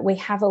 we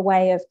have a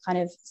way of kind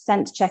of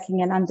sense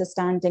checking and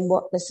understanding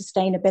what the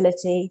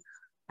sustainability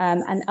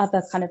and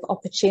other kind of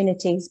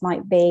opportunities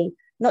might be,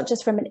 not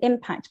just from an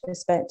impact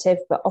perspective,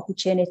 but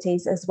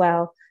opportunities as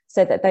well,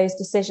 so that those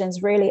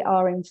decisions really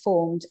are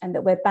informed and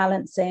that we're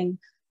balancing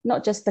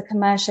not just the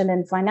commercial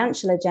and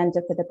financial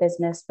agenda for the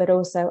business, but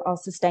also our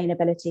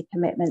sustainability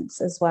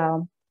commitments as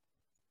well.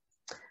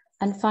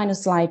 And final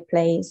slide,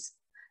 please.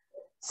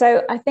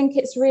 So I think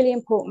it's really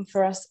important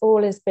for us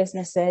all as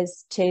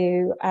businesses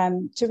to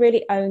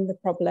really own the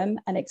problem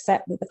and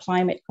accept that the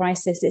climate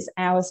crisis is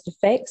ours to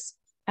fix.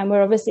 And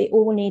we're obviously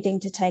all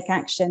needing to take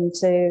action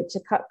to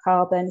cut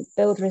carbon,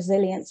 build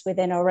resilience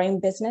within our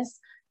own business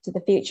to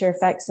the future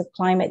effects of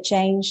climate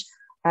change,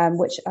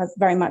 which are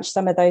very much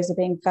some of those are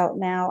being felt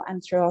now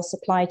and through our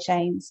supply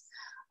chains.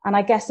 And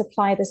I guess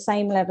apply the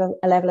same level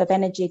of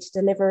energy to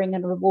delivering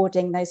and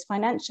rewarding those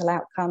financial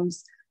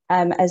outcomes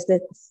as the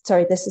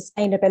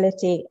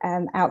sustainability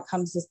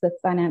outcomes as the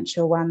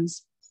financial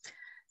ones.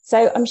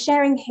 So I'm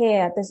sharing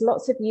here, there's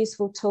lots of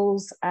useful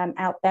tools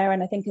out there.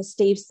 And I think as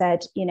Steve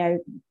said, you know,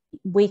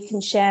 we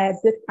can share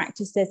good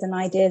practices and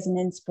ideas and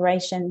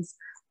inspirations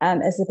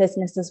as a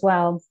business as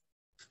well.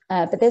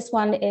 But this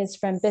one is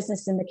from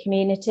Business in the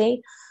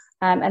Community.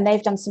 And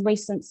they've done some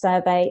recent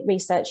survey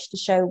research to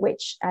show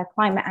which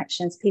climate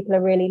actions people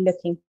are really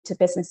looking to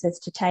businesses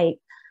to take.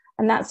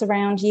 And that's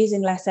around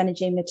using less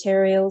energy and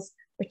materials,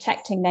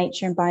 protecting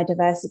nature and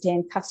biodiversity,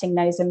 and cutting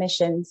those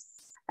emissions.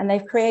 And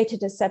they've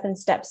created 7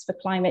 steps for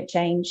climate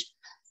change.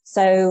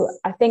 So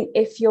I think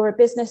if you're a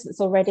business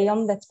that's already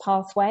on this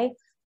pathway,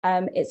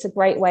 it's a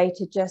great way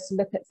to just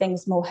look at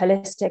things more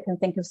holistic and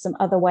think of some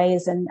other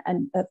ways and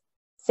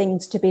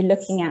things to be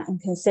looking at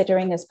and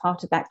considering as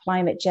part of that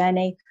climate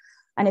journey.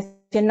 And if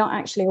you're not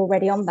actually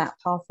already on that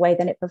pathway,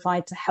 then it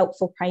provides a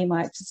helpful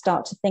framework to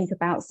start to think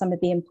about some of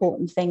the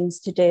important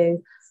things to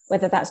do,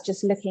 whether that's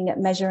just looking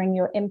at measuring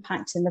your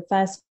impact in the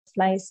first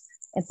place,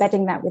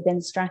 embedding that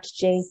within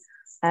strategy,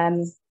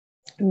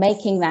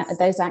 making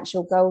those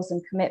actual goals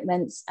and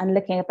commitments, and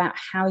looking about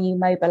how you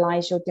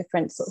mobilize your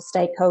different sort of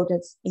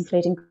stakeholders,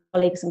 including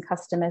colleagues and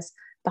customers,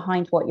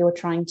 behind what you're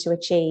trying to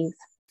achieve.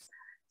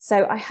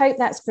 So I hope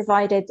that's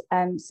provided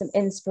some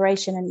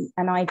inspiration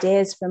and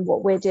ideas from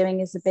what we're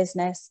doing as a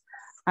business.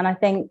 And I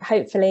think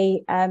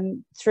hopefully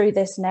through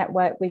this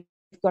network, we've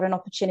got an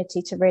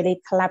opportunity to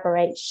really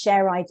collaborate,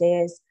 share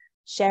ideas,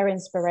 share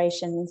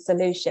inspiration and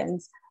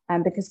solutions,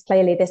 because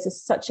clearly this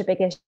is such a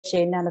big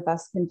issue. None of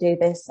us can do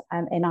this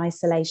in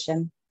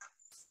isolation.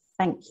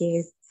 Thank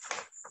you.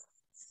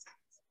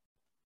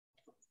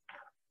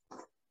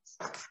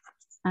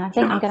 And I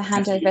think I'm going to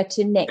hand over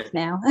to Nick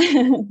now.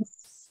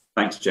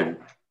 Thanks, Jen.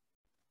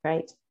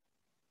 Great.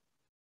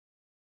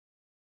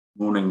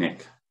 Morning,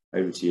 Nick.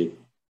 Over to you.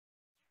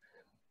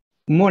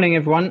 Morning,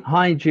 everyone.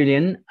 Hi,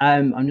 Julian.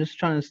 I'm just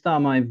trying to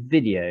start my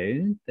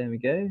video. There we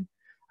go.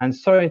 And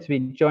sorry to be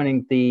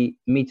joining the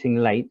meeting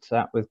late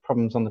with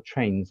problems on the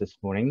trains this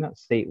morning.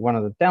 That's one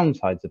of the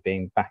downsides of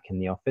being back in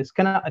the office.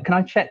 Can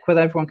I check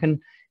whether everyone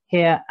can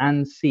hear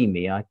and see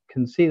me? I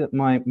can see that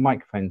my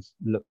microphone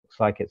looks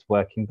like it's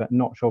working, but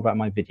not sure about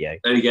my video.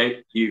 There you go.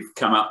 You've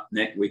come up,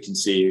 Nick. We can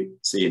see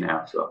you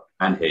now as well,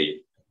 and hear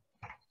you.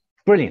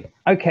 Brilliant.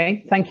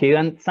 Okay, thank you.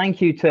 And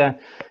thank you to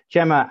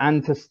Gemma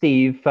and to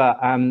Steve for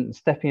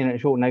stepping in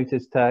at short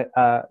notice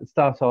to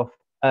start off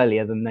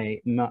earlier than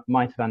they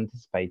might have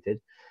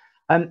anticipated.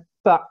 So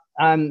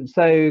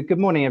good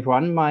morning,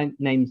 everyone. My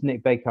name's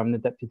Nick Baker. I'm the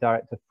Deputy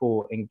Director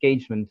for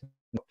Engagement in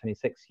the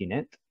COP26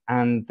 unit.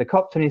 And the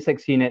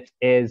COP26 unit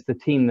is the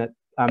team that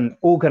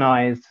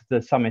organised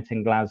the summit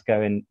in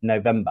Glasgow in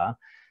November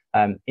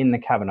in the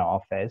Cabinet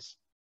Office.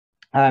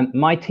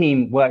 My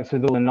team works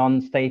with all the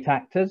non-state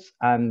actors,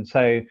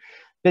 so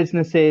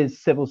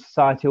businesses, civil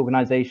society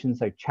organisations,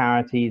 so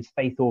charities,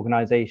 faith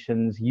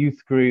organisations, youth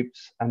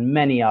groups, and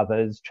many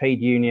others,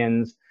 trade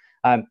unions,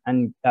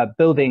 and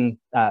building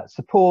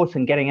support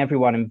and getting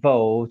everyone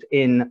involved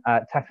in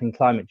tackling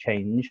climate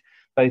change,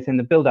 both in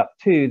the build-up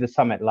to the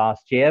summit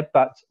last year,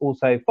 but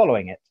also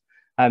following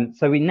it.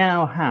 So we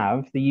now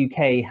have, the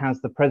UK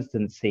has the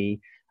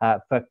presidency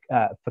for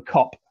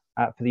COP,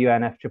 for the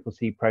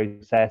UNFCCC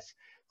process,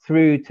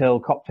 through till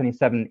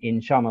COP27 in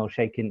Sharm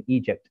el-Sheikh in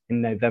Egypt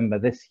in November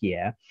this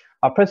year.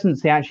 Our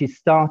presidency actually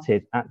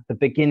started at the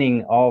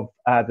beginning of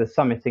the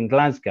summit in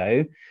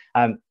Glasgow,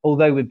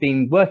 although we've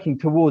been working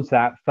towards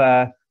that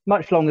for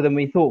much longer than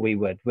we thought we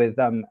would, with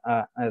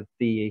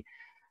the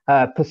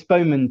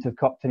postponement of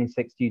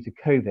COP26 due to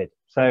COVID.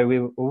 So we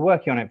were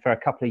working on it for a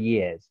couple of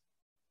years.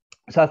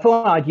 So I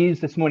thought I'd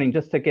use this morning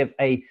just to give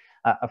a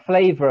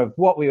flavour of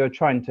what we were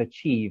trying to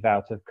achieve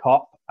out of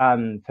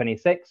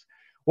COP26,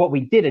 what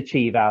we did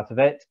achieve out of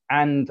it,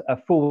 and a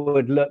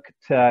forward look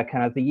to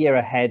kind of the year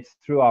ahead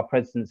through our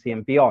presidency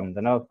and beyond.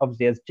 And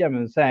obviously, as Gemma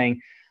was saying,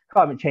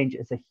 climate change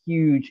is a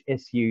huge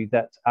issue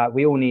that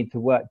we all need to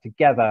work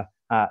together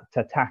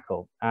to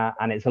tackle.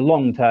 And it's a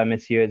long-term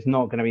issue. It's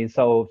not going to be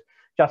solved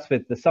just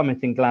with the summit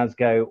in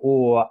Glasgow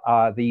or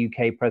the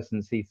UK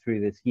presidency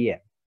through this year.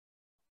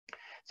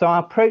 So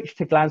our approach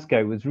to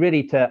Glasgow was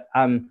really to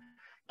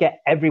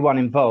get everyone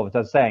involved. I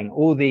was saying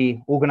all the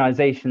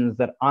organisations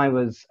that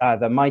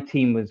that my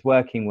team was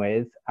working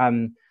with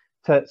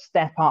to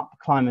step up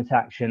climate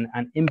action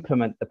and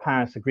implement the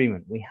Paris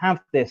Agreement. We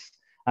have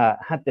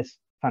had this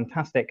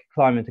fantastic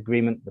climate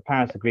agreement, the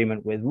Paris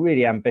Agreement, with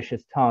really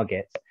ambitious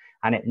targets,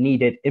 and it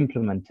needed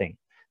implementing.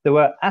 There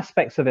were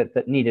aspects of it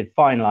that needed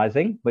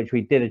finalising, which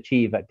we did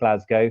achieve at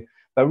Glasgow,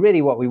 but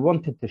really what we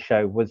wanted to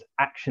show was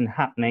action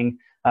happening,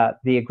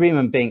 the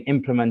agreement being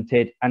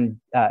implemented, and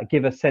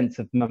give a sense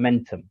of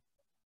momentum.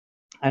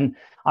 And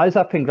I was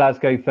up in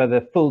Glasgow for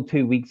the full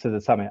 2 weeks of the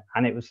summit,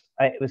 and it was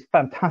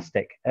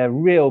fantastic. A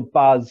real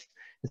buzz,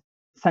 a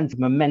sense of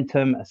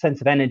momentum, a sense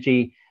of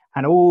energy,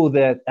 and all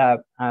the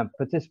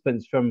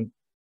participants from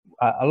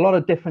a lot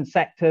of different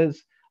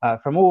sectors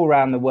from all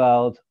around the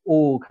world,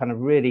 all kind of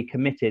really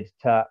committed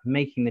to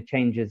making the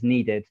changes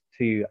needed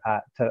to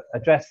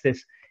address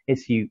this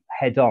issue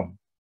head on.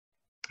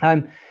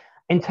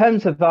 In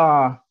terms of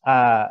our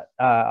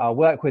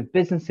work with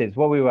businesses,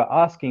 what we were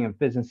asking of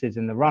businesses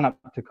in the run-up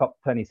to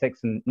COP26,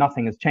 and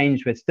nothing has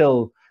changed, we're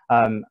still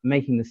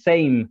making the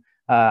same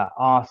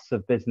asks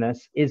of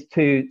business, is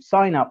to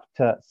sign up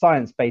to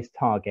science-based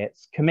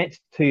targets, commit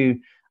to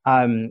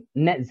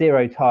net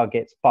zero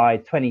targets by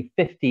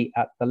 2050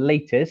 at the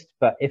latest,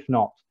 but if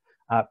not,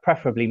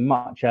 preferably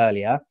much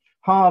earlier,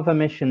 halve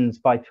emissions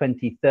by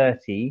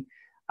 2030,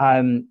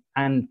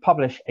 and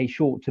publish a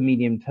short to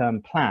medium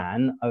term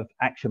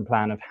action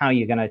plan of how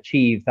you're going to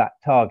achieve that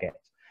target.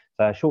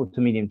 So a short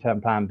to medium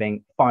term plan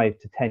being 5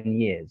 to 10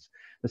 years.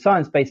 The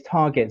science-based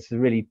targets is a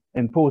really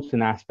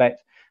important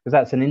aspect, because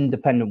that's an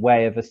independent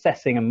way of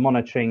assessing and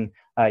monitoring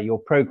your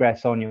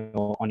progress on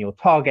your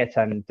target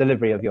and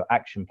delivery of your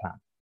action plan.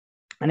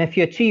 And if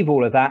you achieve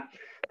all of that,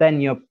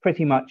 then you're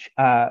pretty much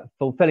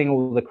fulfilling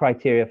all the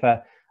criteria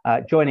for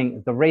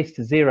joining the Race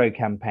to Zero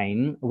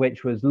campaign,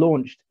 which was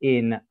launched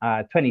in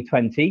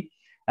 2020,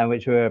 and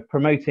which we're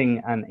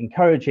promoting and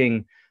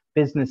encouraging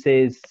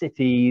businesses,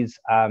 cities,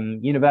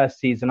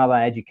 universities, and other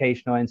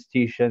educational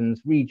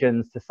institutions,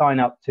 regions to sign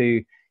up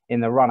to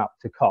in the run-up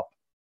to COP.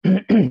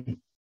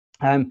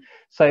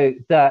 So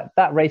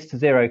that Race to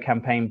Zero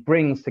campaign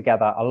brings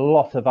together a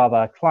lot of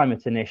other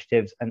climate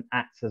initiatives and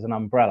acts as an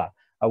umbrella,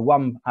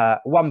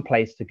 one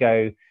place to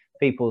go.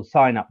 People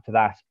sign up to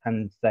that,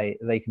 and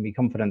they can be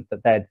confident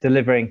that they're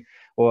delivering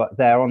or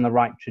they're on the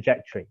right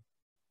trajectory.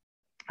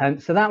 And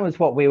so that was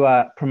what we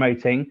were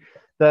promoting.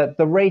 The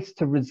Race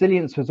to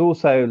Resilience was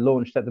also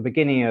launched at the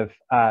beginning of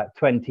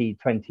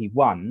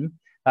 2021,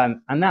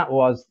 and that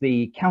was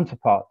the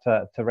counterpart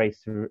to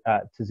Race to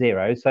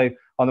Zero. So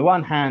on the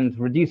one hand,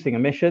 reducing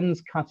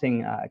emissions,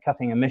 cutting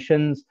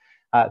emissions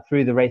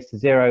through the Race to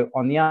Zero.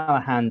 On the other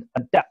hand,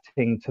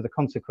 adapting to the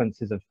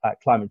consequences of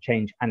climate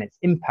change and its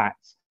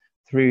impacts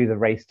through the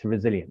Race to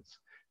Resilience.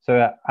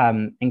 So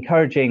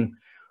encouraging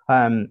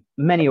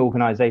many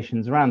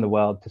organizations around the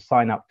world to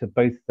sign up to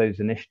both those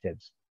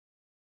initiatives.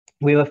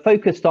 We were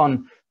focused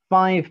on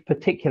 5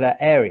 particular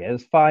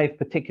areas, 5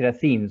 particular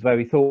themes where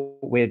we thought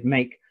we'd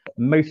make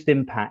most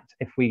impact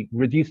if we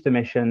reduced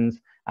emissions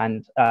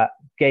and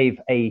gave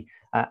an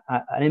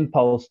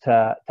impulse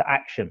to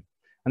action.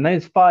 And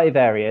those 5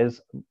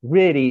 areas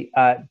really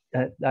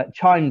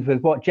chimed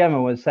with what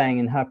Gemma was saying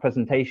in her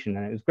presentation.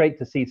 And it was great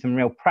to see some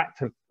real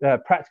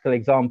practical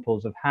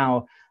examples of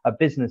how a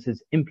business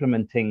is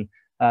implementing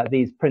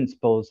these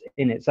principles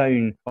in its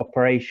own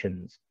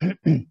operations.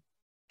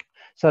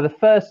 So the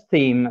first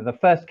theme, the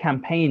first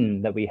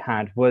campaign that we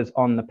had was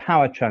on the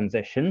power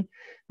transition.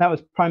 That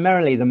was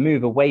primarily the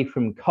move away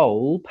from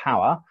coal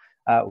power,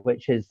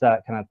 which is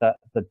kind of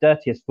the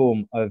dirtiest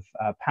form of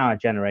power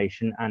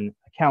generation and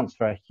accounts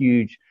for a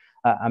huge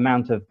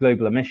amount of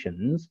global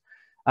emissions,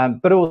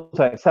 but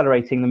also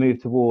accelerating the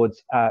move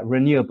towards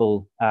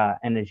renewable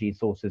energy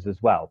sources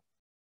as well.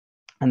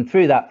 And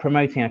through that,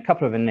 promoting a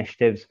couple of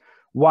initiatives.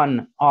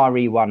 One,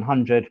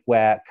 RE100,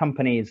 where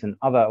companies and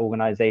other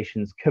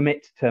organizations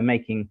commit to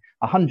making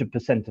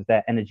 100% of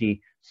their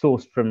energy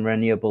sourced from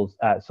renewable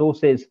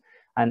sources.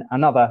 And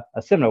another,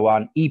 a similar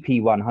one,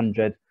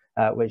 EP100,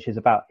 which is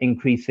about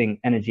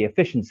increasing energy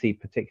efficiency,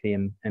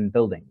 particularly in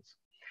buildings.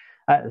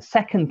 The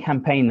second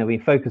campaign that we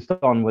focused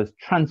on was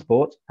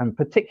transport, and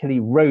particularly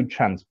road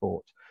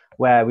transport,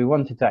 where we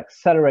wanted to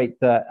accelerate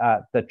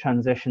the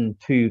transition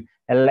to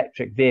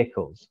electric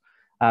vehicles.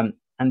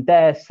 And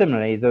there,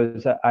 similarly, there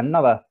was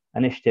another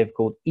initiative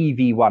called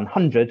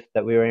EV100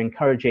 that we were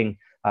encouraging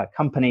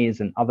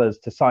companies and others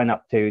to sign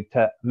up to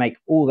make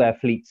all their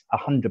fleets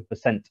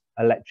 100%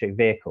 electric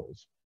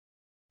vehicles.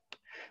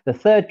 The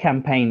third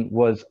campaign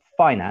was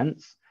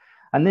finance.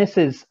 And this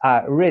is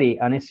really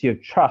an issue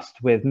of trust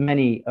with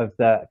many of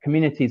the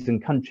communities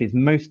and countries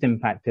most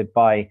impacted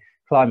by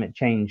climate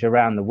change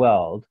around the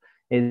world,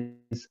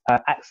 is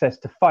access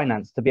to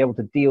finance to be able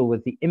to deal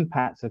with the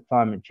impacts of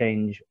climate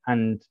change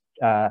and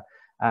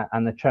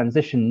the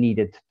transition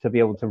needed to be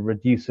able to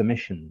reduce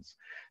emissions.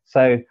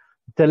 So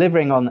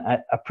delivering on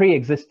a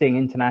pre-existing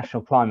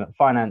international climate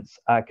finance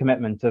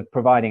commitment of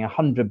providing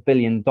 $100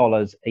 billion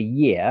a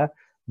year,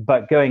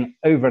 but going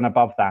over and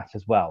above that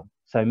as well.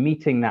 So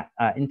meeting that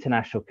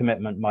international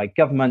commitment by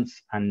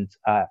governments and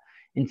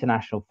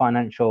international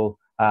financial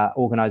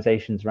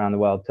organizations around the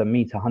world to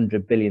meet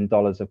 $100 billion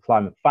of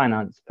climate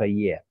finance per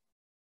year.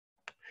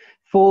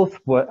 Fourth,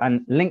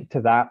 and linked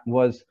to that,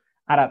 was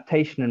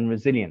adaptation and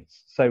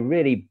resilience. So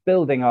really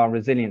building our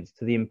resilience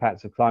to the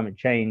impacts of climate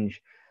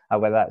change,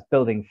 whether that's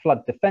building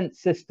flood defense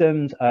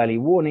systems, early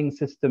warning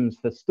systems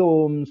for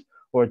storms,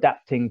 or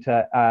adapting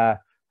to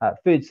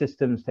food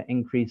systems to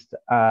increased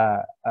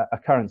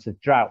occurrence of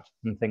drought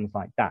and things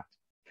like that.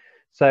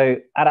 So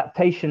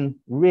adaptation,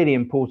 really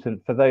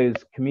important for those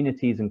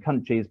communities and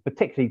countries,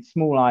 particularly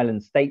small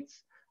island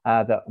states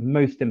that are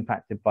most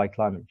impacted by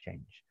climate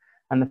change.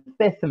 And the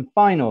fifth and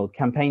final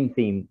campaign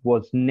theme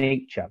was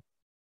nature.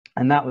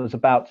 And that was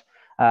about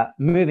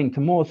moving to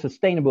more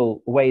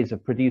sustainable ways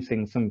of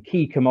producing some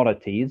key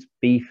commodities,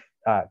 beef,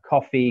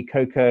 coffee,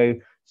 cocoa,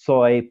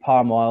 soy,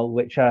 palm oil,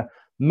 which are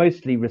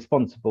mostly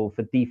responsible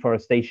for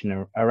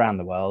deforestation around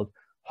the world,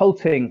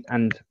 halting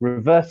and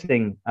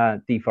reversing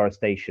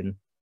deforestation,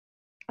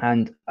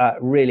 and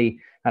really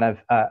kind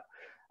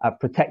of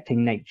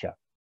protecting nature.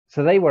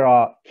 So they were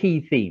our key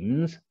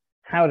themes.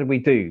 How did we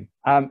do?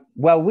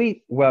 Well,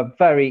 we were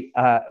very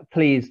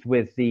pleased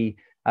with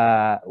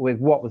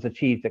what was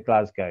achieved at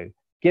Glasgow.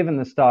 Given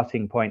the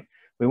starting point,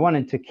 we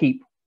wanted to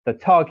keep the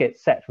target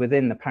set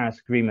within the Paris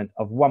Agreement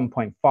of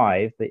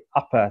 1.5,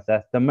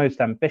 the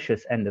most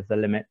ambitious end of the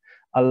limit,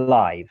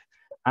 alive.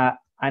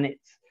 And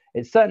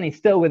it's certainly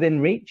still within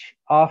reach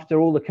after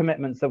all the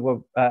commitments that were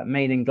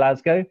made in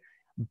Glasgow,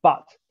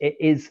 but it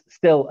is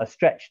still a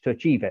stretch to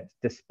achieve it,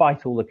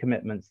 despite all the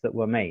commitments that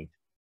were made.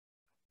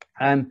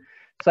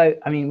 So,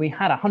 I mean, we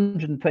had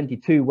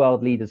 122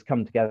 world leaders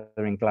come together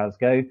in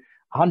Glasgow,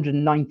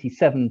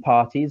 197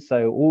 parties,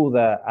 so all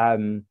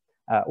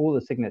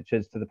the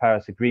signatures to the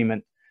Paris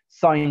Agreement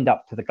signed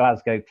up to the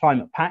Glasgow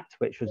Climate Pact,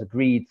 which was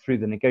agreed through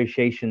the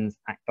negotiations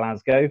at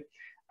Glasgow,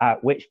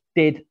 which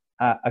did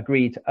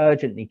agree to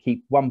urgently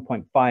keep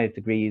 1.5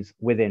 degrees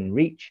within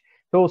reach.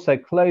 It also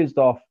closed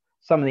off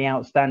some of the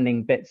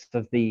outstanding bits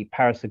of the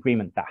Paris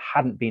Agreement that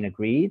hadn't been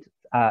agreed,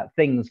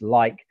 things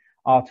like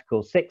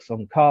Article 6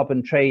 on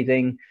carbon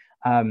trading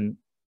and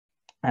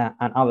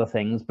other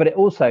things, but it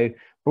also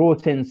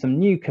brought in some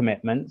new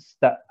commitments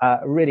that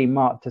really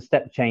marked a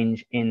step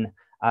change in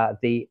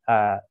the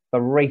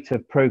rate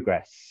of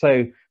progress.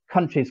 So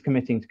countries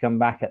committing to come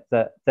back at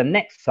the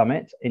next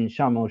summit in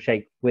Sharm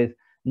el-Sheikh with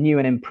new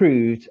and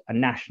improved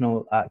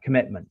national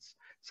commitments.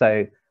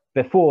 So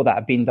before that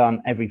had been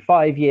done every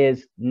 5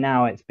 years,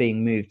 now it's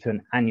being moved to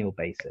an annual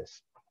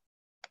basis.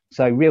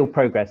 So real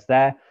progress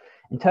there.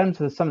 In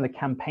terms of some of the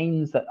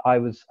campaigns that I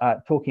was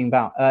talking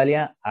about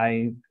earlier,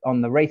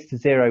 on the Race to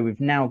Zero, we've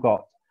now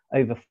got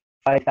over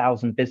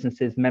 5,000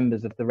 businesses,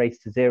 members of the Race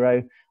to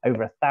Zero, over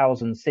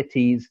 1,000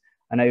 cities,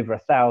 and over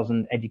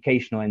 1,000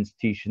 educational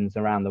institutions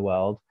around the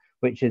world,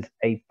 which is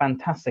a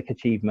fantastic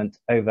achievement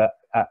over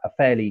a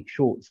fairly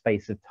short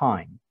space of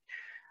time.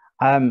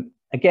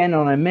 Again,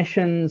 on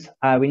emissions,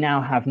 we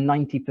now have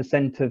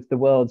 90% of the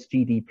world's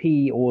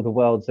GDP or the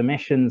world's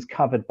emissions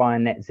covered by a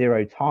net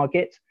zero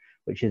target,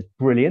 which is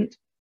brilliant.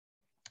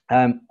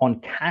 On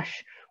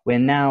cash, we're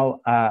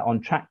now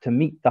on track to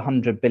meet the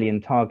 100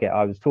 billion target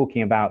I was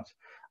talking about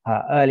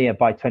earlier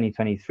by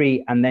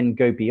 2023, and then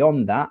go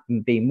beyond that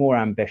and be more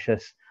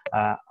ambitious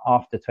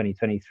after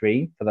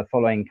 2023 for the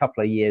following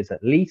couple of years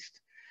at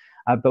least.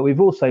 But we've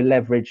also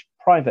leveraged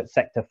private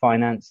sector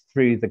finance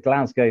through the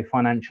Glasgow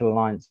Financial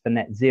Alliance for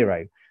Net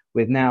Zero,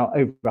 with now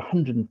over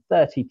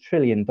 $130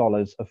 trillion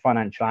of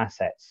financial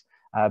assets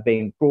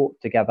being brought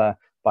together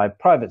by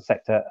private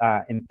sector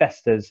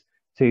investors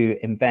to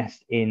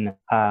invest in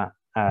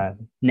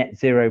net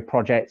zero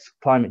projects,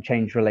 climate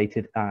change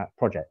related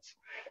projects.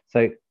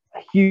 So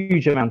a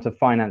huge amount of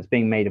finance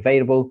being made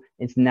available.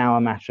 It's now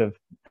a matter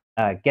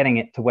of getting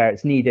it to where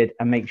it's needed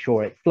and make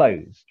sure it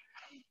flows.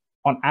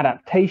 On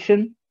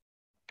adaptation,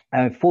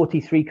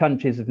 43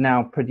 countries have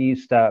now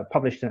published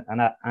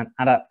an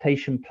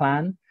adaptation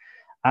plan,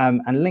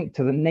 and linked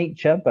to the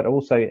nature, but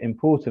also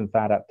important for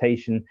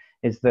adaptation,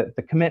 is that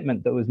the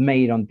commitment that was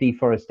made on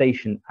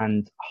deforestation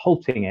and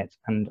halting it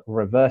and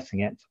reversing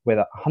it, with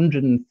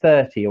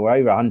 130 or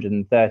over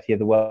 130 of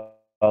the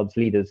world's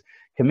leaders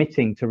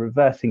committing to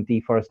reversing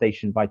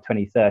deforestation by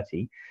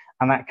 2030,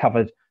 and that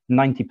covered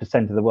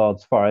 90% of the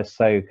world's forests.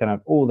 So kind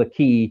of all the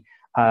key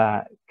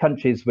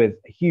countries with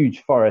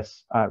huge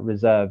forest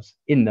reserves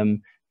in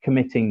them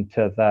committing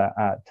to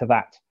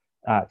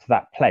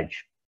that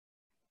pledge.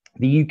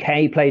 The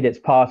UK played its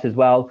part as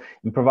well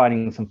in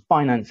providing some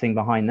financing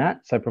behind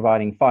that, so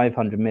providing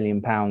 £500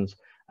 million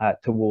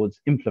towards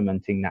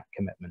implementing that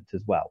commitment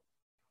as well.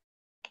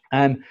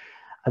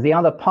 The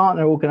other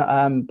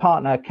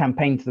partner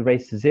campaign to the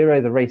Race to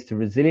Zero, the Race to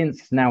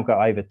Resilience, has now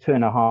got over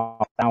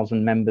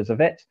 2,500 members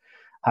of it.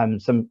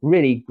 Some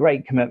really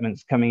great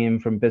commitments coming in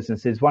from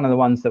businesses. One of the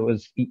ones that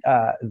was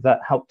that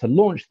helped to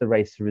launch the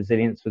Race to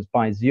Resilience was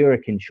by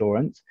Zurich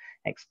Insurance,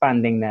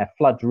 expanding their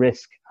flood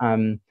risk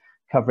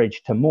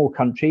coverage to more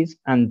countries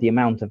and the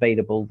amount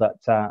available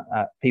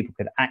that people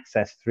could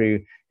access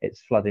through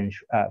its flood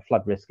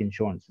risk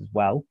insurance as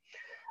well.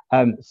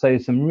 So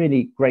some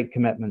really great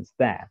commitments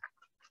there.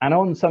 And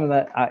on some of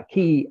the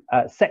key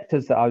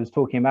sectors that I was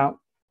talking about,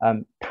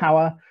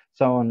 power.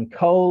 So on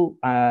coal,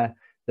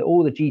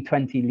 all the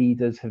G20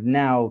 leaders have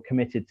now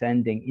committed to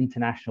ending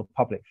international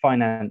public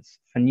finance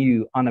for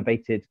new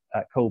unabated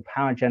coal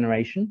power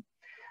generation.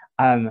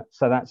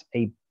 So that's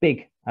a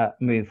big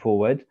move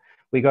forward.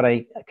 We got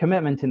a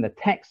commitment in the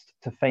text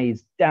to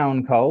phase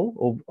down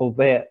coal,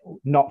 albeit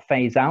not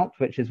phase out,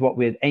 which is what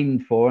we had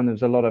aimed for, and there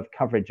was a lot of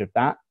coverage of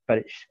that, but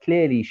it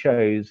clearly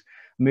shows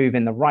move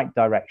in the right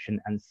direction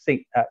and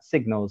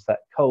signals that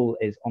coal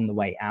is on the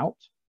way out.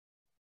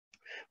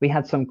 We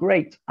had some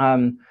great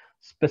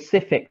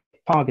specific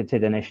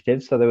targeted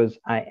initiatives. So there was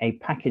a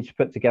package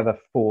put together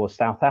for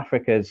South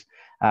Africa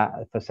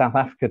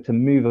to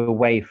move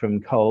away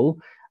from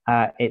coal.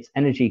 Its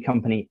energy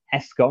company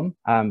Eskom,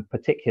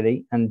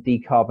 particularly, and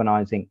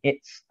decarbonising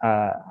its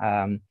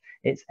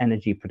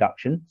energy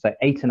production. So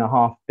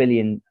 $8.5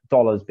 billion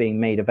being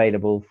made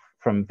available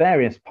from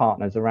various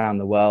partners around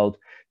the world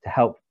to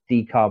help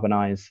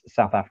decarbonise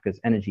South Africa's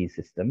energy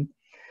system.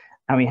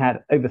 And we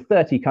had over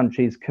 30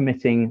 countries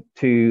committing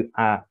to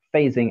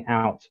phasing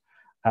out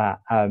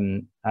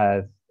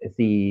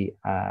the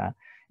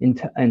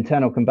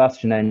internal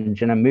combustion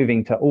engine and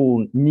moving to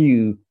all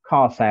new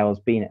car sales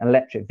being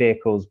electric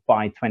vehicles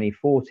by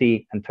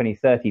 2040 and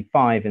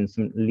 2035 in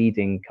some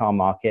leading car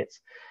markets,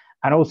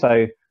 and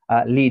also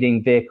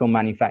leading vehicle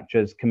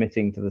manufacturers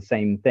committing to the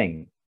same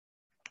thing.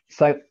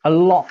 So a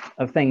lot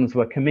of things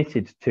were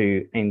committed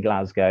to in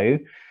Glasgow.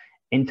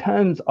 In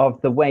terms of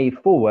the way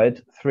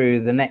forward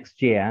through the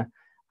next year,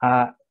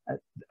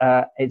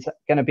 it's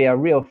going to be a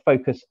real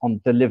focus on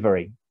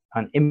delivery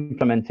and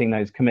implementing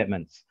those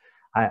commitments.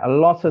 A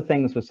lot of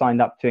things were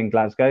signed up to in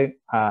Glasgow.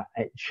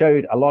 It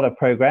showed a lot of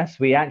progress.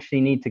 We actually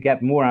need to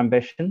get more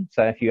ambition.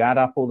 So if you add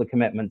up all the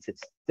commitments, it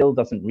still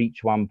doesn't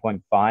reach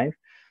 1.5.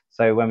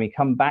 So when we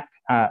come back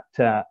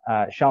to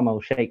Sharm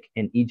el-Sheikh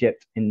in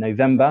Egypt in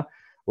November,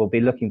 we'll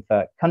be looking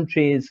for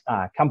countries,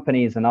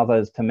 companies and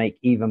others to make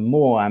even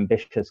more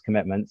ambitious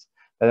commitments.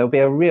 But there'll be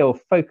a real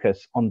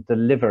focus on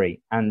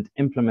delivery and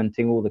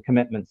implementing all the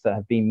commitments that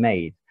have been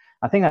made.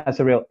 I think that's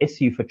a real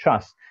issue for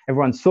trust.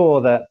 Everyone saw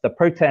the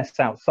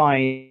protests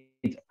outside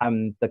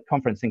the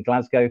conference in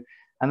Glasgow,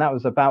 and that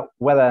was about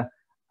whether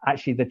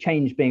actually the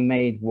change being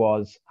made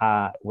was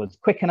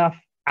quick enough,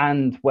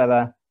 and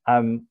whether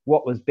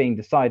what was being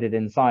decided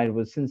inside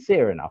was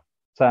sincere enough.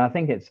 So I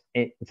think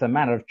it's a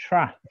matter of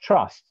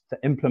trust to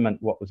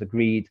implement what was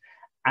agreed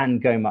and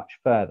go much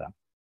further.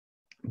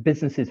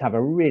 Businesses have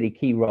a really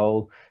key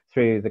role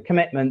through the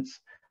commitments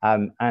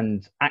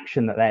and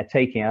action that they're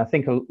taking. I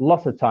think a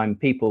lot of time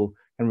people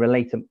can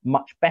relate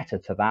much better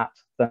to that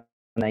than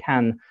they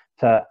can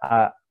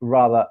to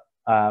rather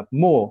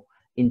more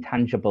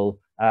intangible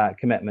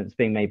commitments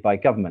being made by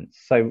governments.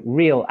 So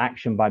real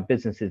action by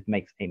businesses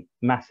makes a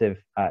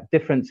massive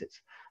difference.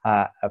 It's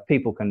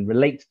people can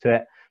relate to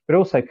it, but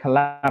also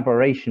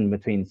collaboration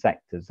between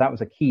sectors. That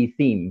was a key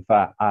theme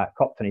for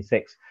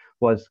COP26,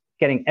 was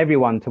getting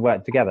everyone to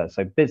work together.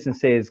 So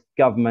businesses,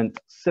 government,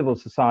 civil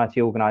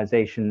society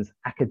organizations,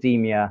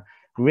 academia,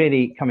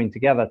 really coming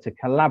together to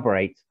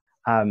collaborate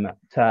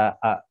to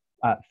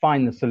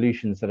find the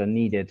solutions that are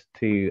needed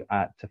to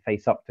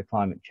face up to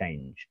climate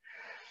change.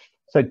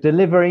 So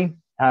delivery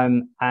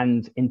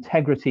and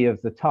integrity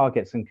of the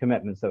targets and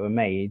commitments that were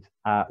made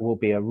will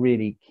be a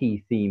really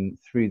key theme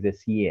through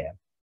this year.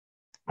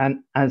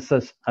 And as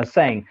I was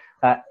saying,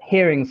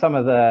 hearing some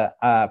of the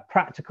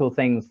practical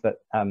things that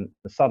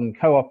the Southern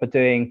Co-op are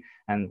doing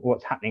and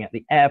what's happening at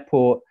the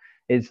airport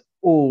is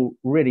all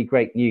really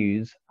great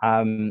news.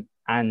 I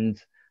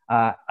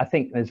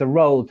think there's a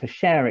role to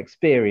share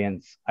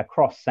experience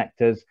across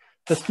sectors.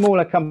 For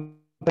smaller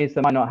companies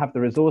that might not have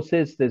the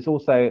resources, there's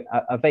also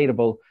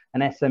available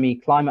an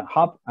SME climate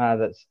hub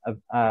that's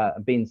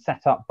been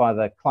set up by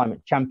the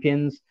climate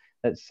champions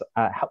that's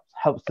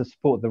helps to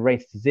support the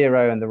race to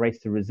zero and the race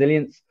to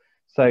resilience.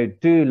 So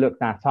do look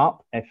that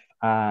up if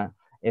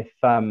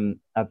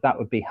that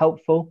would be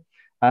helpful.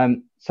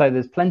 So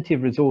there's plenty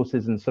of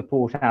resources and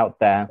support out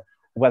there,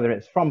 whether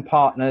it's from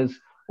partners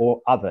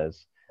or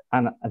others.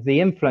 And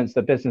the influence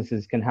that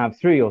businesses can have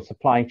through your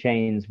supply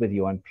chains, with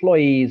your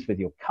employees, with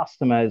your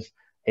customers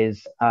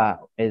is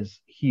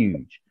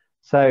huge.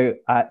 So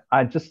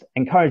I just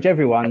encourage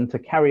everyone to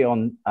carry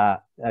on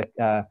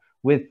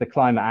with the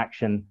climate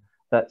action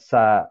that's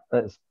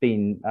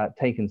been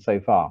taken so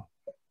far.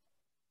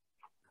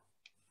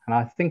 And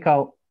I think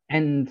I'll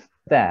end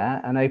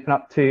there and open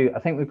up to, I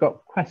think we've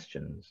got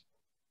questions.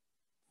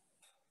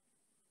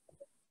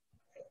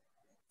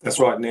 That's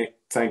right, Nick.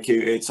 Thank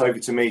you. It's over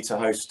to me to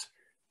host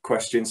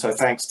questions. So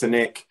thanks to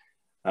Nick,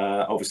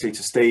 obviously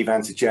to Steve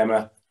and to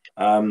Gemma.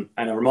 And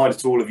a reminder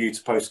to all of you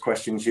to post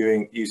questions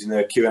using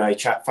the Q&A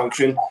chat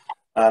function.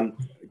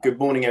 Good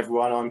morning,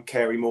 everyone. I'm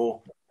Kerry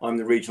Moore. I'm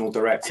the Regional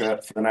Director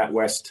for the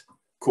NatWest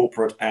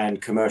Corporate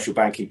and Commercial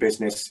Banking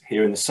business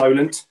here in the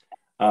Solent.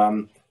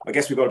 I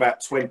guess we've got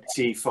about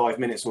 25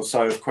 minutes or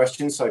so of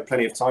questions, so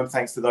plenty of time.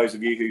 Thanks to those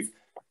of you who've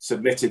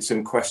submitted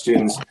some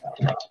questions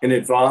in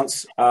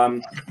advance.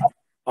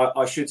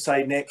 I should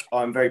say, Nick,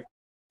 I'm very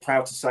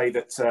proud to say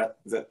that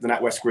the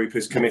NatWest Group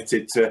has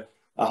committed to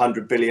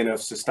 100 billion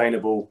of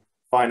sustainable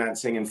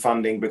financing and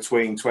funding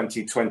between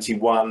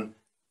 2021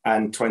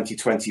 and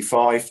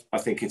 2025. I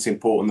think it's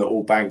important that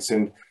all banks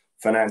and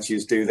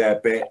financiers do their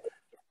bit.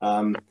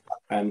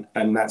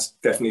 And that's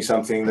definitely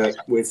something that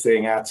we're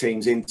seeing our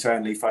teams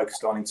internally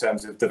focused on in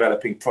terms of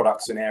developing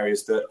products and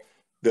areas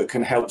that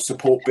can help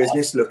support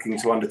business looking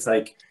to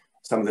undertake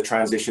some of the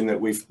transition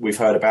that we've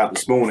heard about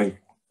this morning.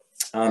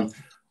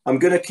 I'm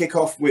going to kick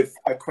off with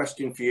a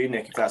question for you,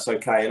 Nick, if that's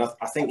okay. And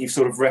I think you've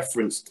sort of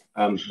referenced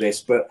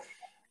this, but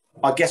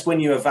I guess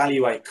when you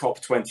evaluate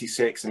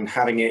COP26 and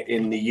having it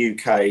in the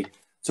UK,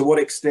 to what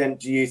extent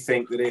do you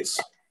think that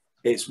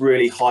it's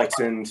really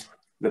heightened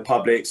the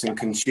public's and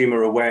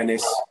consumer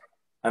awareness?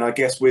 And I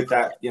guess with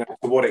that, to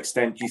what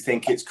extent do you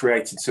think it's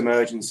created some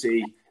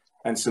urgency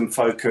and some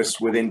focus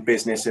within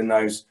business in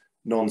those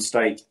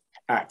non-state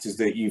actors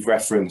that you've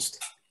referenced?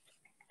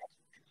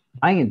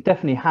 I think it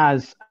definitely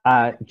has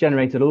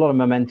generated a lot of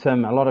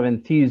momentum, a lot of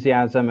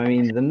enthusiasm. I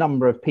mean, the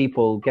number of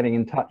people getting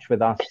in touch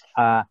with us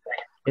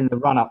in the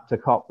run-up to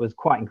COP was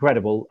quite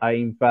incredible.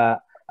 I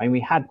mean, we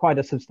had quite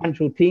a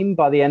substantial team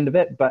by the end of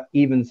it, but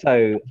even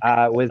so,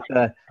 with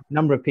the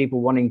number of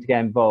people wanting to get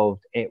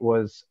involved, it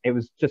was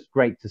just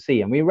great to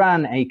see. And we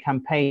ran a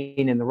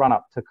campaign in the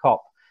run-up to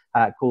COP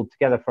called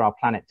Together for Our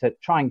Planet to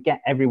try and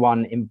get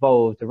everyone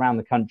involved around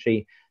the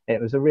country. It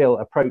was a real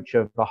approach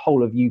of the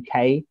whole of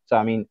UK. So,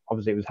 I mean,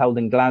 obviously it was held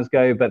in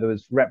Glasgow, but there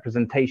was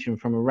representation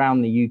from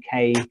around the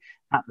UK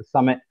at the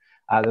summit.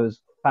 There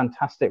was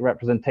fantastic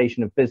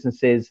representation of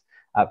businesses,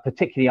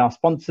 particularly our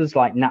sponsors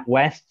like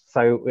NatWest.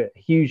 So we're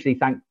hugely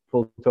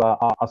thankful to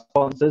our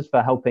sponsors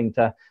for helping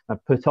to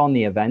put on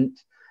the event.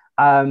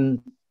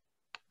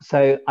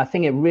 So I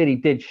think it really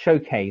did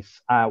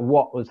showcase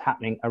what was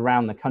happening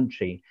around the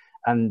country.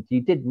 And you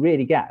did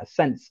really get a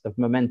sense of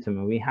momentum.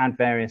 And we had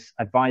various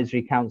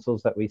advisory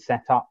councils that we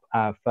set up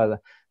for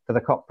the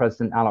COP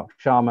president, Alok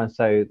Sharma.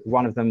 So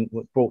one of them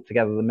brought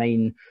together the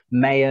main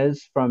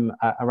mayors from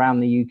around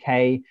the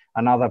UK.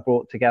 Another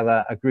brought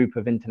together a group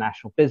of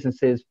international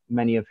businesses,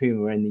 many of whom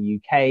were in the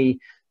UK,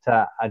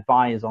 to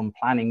advise on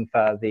planning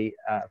for the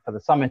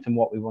summit and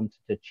what we wanted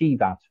to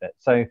achieve out of it.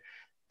 So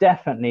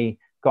definitely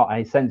got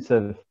a sense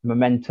of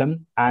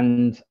momentum.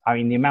 And I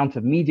mean, the amount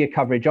of media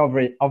coverage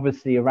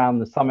obviously around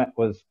the summit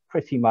was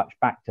pretty much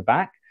back to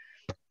back.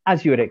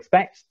 As you would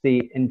expect,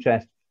 the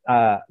interest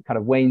kind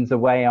of wanes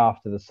away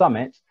after the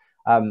summit,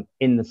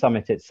 in the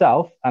summit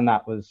itself, and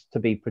that was to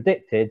be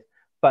predicted.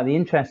 But the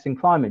interest in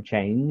climate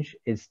change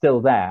is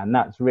still there, and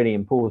that's really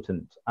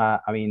important. I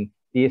mean,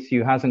 the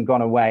issue hasn't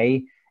gone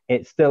away.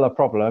 It's still a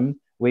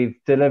problem. We've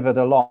delivered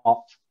a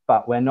lot,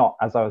 but we're not,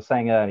 as I was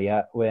saying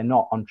earlier, we're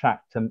not on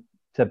track to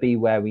to be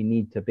where we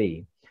need to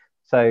be.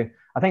 So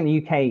I think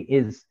the UK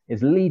is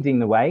leading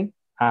the way,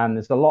 and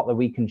there's a lot that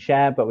we can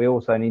share, but we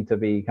also need to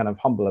be kind of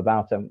humble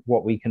about it,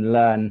 what we can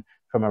learn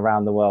from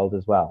around the world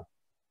as well.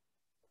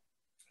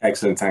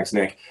 Excellent, thanks,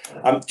 Nick.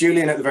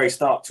 Julian at the very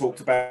start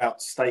talked about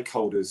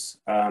stakeholders,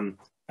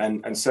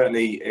 and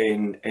certainly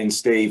in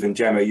Steve and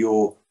Gemma,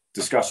 your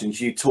discussions,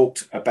 you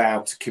talked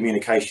about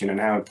communication and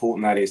how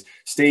important that is.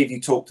 Steve, you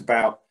talked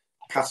about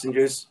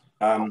passengers,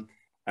 and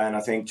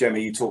I think Gemma,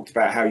 you talked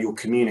about how you're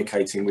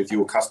communicating with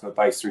your customer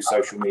base through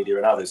social media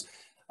and others.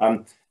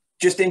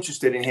 Just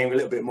interested in hearing a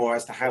little bit more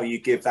as to how you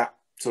give that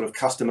sort of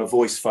customer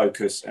voice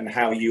focus and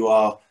how you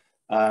are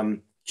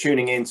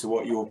tuning into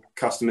what your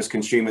customers,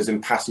 consumers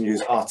and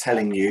passengers are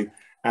telling you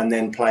and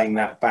then playing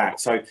that back.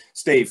 So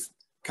Steve,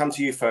 come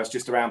to you first,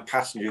 just around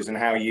passengers and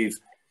how you've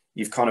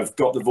kind of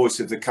got the voice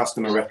of the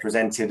customer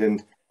represented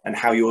and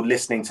how you're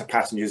listening to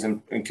passengers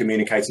and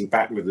communicating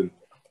back with them.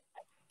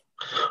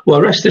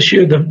 Well, rest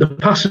assured the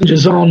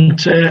passengers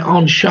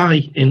aren't shy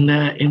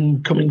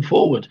in coming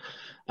forward,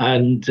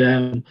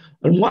 and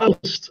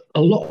whilst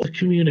a lot of the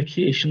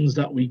communications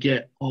that we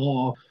get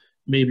are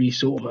maybe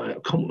sort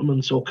of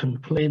compliments or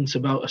complaints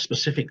about a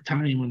specific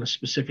time and a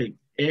specific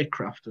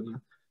aircraft and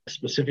a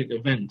specific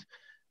event,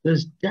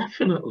 there's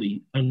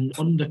definitely an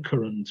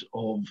undercurrent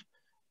of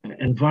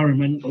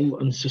environmental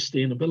and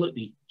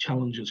sustainability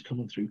challenges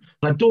coming through.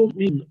 And I don't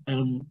mean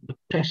the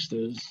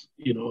testers,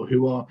 you know,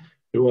 who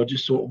are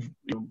just sort of,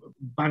 you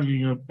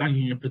know,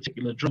 banging a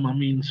particular drum. I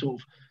mean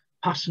sort of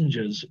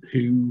passengers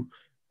who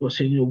are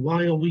saying, you know,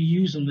 why are we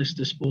using this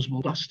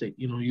disposable plastic?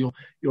 You know, your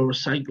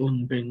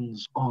recycling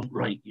bins aren't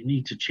right. You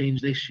need to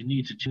change this. You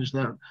need to change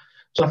that.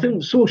 So I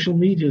think social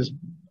media is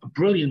a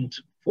brilliant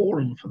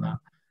forum for that.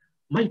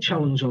 My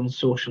challenge on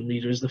social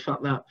media is the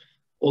fact that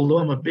although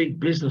I'm a big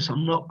business,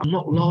 I'm not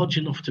large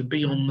enough to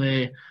be on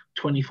there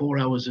 24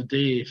 hours a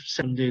day,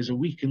 7 days a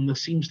week. And there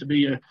seems to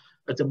be a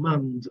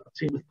demand, I'd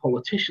say with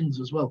politicians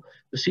as well,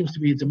 there seems to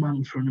be a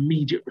demand for an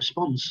immediate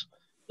response,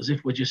 as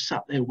if we're just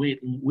sat there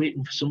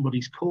waiting for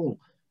somebody's call.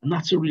 And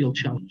that's a real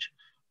challenge.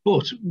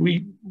 But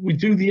we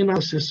do the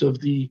analysis of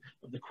the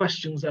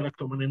questions that are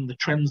coming in, the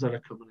trends that are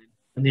coming in,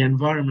 and the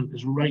environment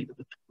is right at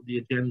the top of the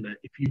agenda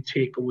if you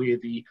take away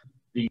the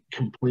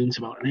complaints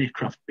about an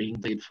aircraft being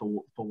delayed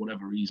for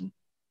whatever reason.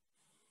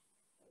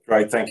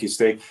 Great, thank you,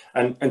 Steve.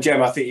 And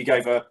Gemma, I think you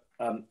gave a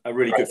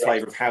really good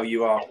flavour of how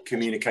you are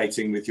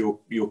communicating with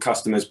your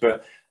customers,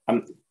 but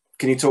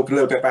can you talk a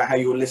little bit about how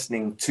you're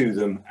listening to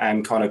them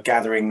and kind of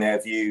gathering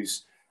their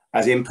views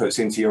as inputs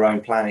into your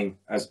own planning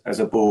as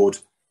a board?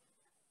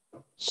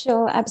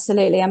 Sure,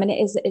 absolutely. I mean,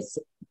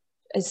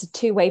 it's a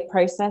two-way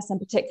process, and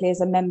particularly as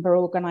a member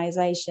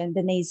organisation,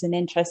 the needs and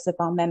interests of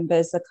our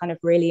members are kind of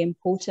really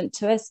important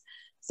to us.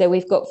 So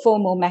we've got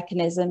formal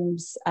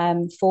mechanisms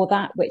for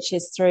that, which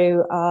is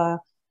through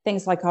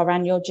things like our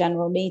annual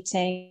general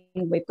meeting.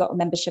 We've got a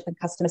membership and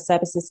customer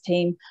services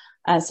team.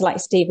 So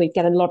like Steve, we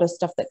get a lot of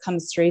stuff that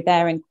comes through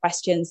there and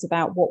questions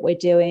about what we're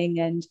doing,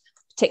 and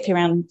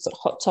particularly around sort of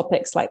hot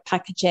topics like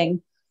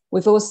packaging.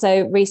 We've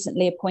also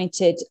recently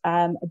appointed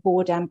a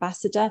board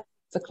ambassador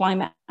for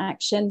climate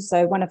action.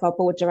 So one of our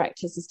board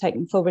directors has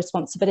taken full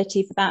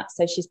responsibility for that.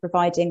 So she's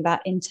providing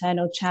that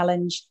internal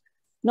challenge,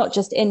 not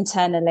just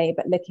internally,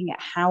 but looking at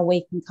how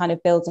we can kind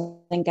of build an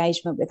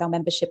engagement with our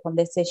membership on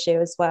this issue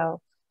as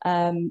well.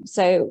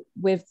 So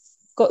we've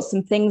got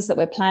some things that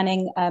we're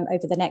planning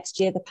over the next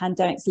year. The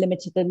pandemic's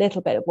limited a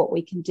little bit of what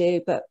we can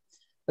do, but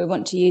we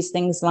want to use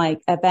things like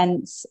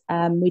events.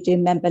 We do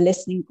member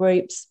listening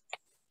groups.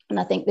 And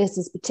I think this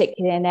is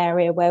particularly an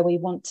area where we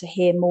want to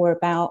hear more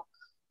about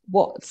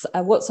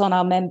what's on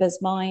our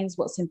members' minds,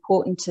 what's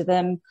important to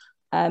them,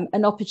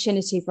 an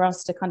opportunity for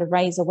us to kind of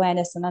raise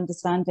awareness and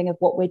understanding of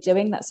what we're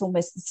doing. That's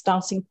almost the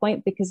starting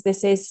point, because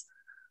this is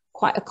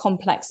quite a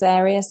complex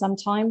area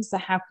sometimes. So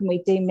how can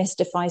we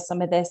demystify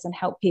some of this and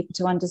help people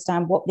to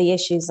understand what the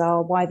issues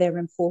are, why they're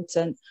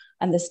important,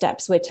 and the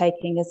steps we're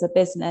taking as a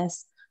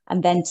business,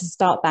 and then to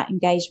start that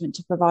engagement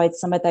to provide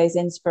some of those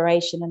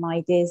inspiration and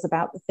ideas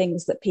about the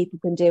things that people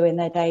can do in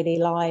their daily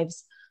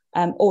lives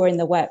or in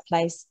the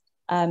workplace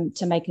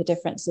to make a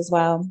difference as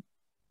well.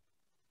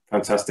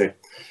 Fantastic.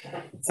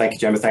 Thank you,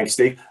 Gemma. Thank you,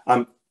 Steve.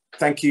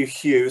 Thank you,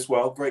 Hugh, as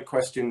well. Great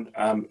question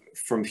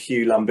from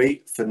Hugh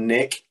Lumby for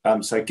Nick.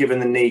 So given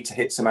the need to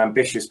hit some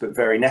ambitious but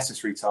very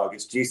necessary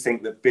targets, do you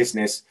think that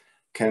business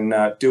can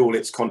do all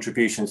its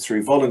contributions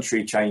through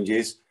voluntary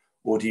changes,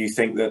 or do you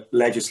think that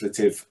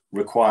legislative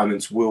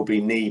requirements will be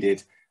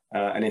needed?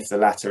 And if the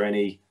latter,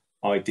 any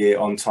idea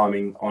on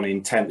timing, on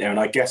intent there? And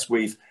I guess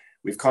we've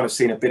kind of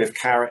seen a bit of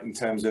carrot in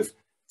terms of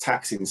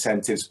tax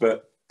incentives,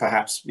 but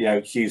perhaps, you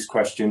know, Hugh's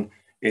question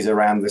is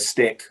around the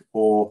stick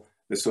or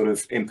the sort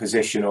of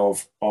imposition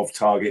of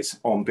targets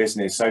on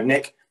business. So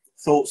Nick,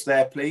 thoughts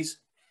there, please?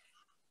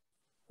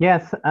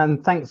 Yes,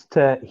 and thanks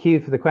to Hugh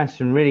for the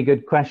question. Really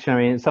good question. I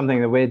mean, it's something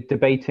that we're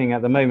debating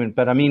at the moment,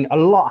 but I mean, a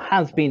lot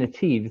has been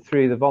achieved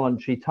through the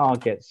voluntary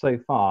targets so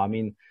far. I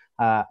mean,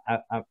 a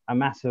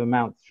massive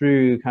amount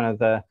through kind of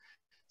the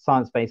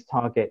science-based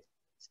target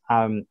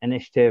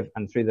initiative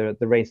and through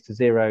the Race to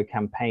Zero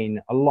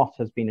campaign, a lot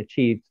has been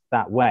achieved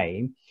that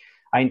way.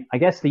 I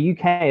guess the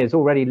UK is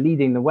already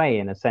leading the way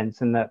in a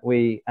sense, in that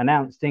we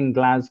announced in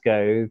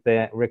Glasgow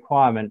the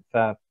requirement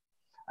for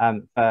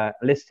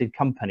listed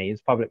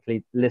companies,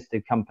 publicly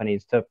listed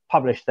companies, to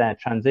publish their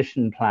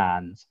transition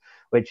plans,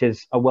 which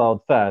is a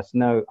world first.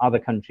 No other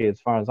country, as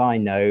far as I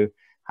know,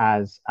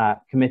 has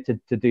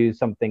committed to do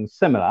something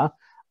similar.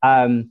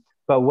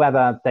 But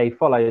whether they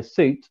follow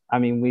suit, I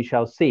mean, we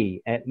shall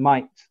see. It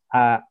might,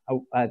 I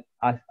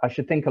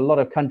should think a lot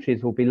of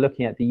countries will be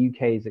looking at the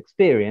UK's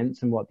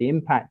experience and what the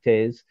impact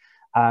is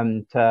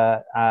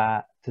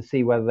to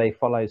see whether they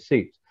follow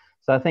suit.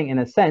 So I think in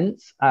a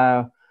sense,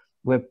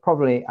 we're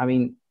probably, I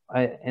mean,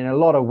 in a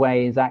lot of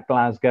ways at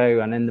Glasgow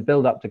and in the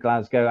build up to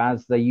Glasgow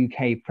as the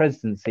UK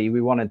presidency,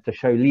 we wanted to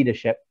show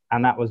leadership,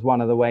 and that was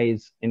one of the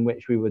ways in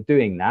which we were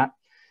doing that.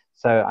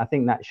 So I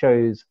think that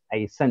shows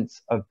a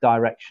sense of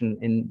direction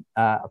in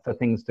for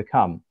things to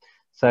come.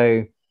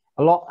 So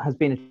a lot has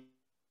been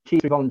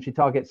achieved through voluntary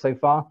targets so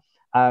far.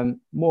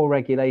 More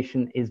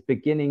regulation is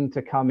beginning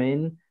to come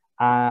in,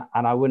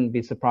 and I wouldn't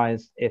be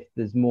surprised if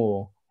there's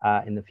more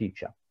in the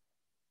future.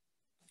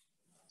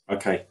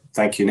 Okay,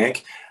 thank you,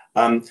 Nick.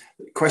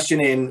 Question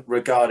in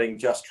regarding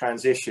just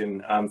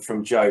transition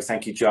from Joe.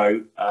 Thank you,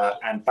 Joe.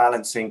 And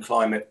balancing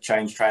climate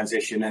change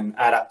transition and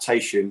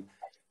adaptation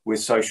with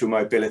social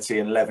mobility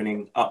and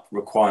levelling up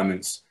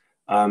requirements,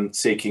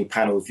 seeking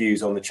panel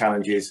views on the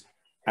challenges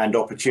and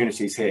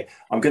opportunities here.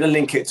 I'm going to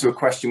link it to a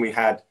question we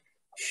had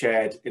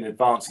shared in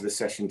advance of the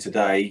session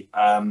today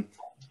and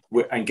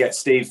get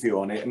Steve's view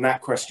on it. And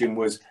that question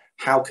was,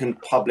 how can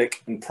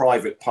public and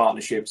private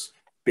partnerships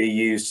be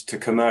used to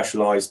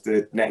commercialise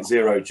the net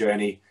zero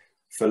journey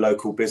for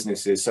local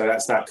businesses? So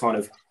that's that kind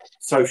of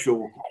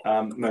social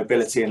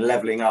mobility and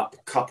levelling up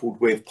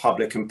coupled with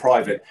public and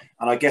private.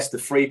 And I guess the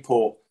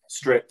Freeport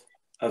strip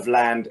of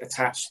land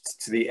attached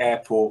to the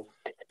airport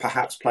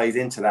perhaps plays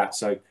into that.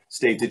 So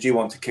Steve, did you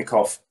want to kick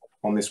off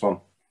on this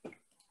one?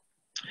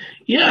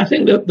 Yeah, I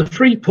think that the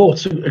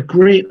Freeport's a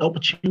great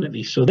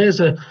opportunity. So there's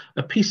a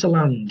piece of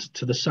land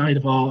to the side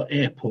of our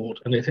airport,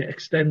 and it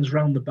extends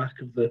around the back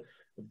of the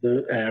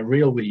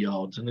railway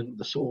yards and into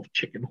the sort of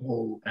Chicken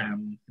Hall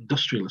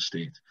industrial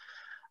estate.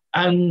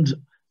 And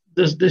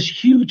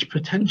there's huge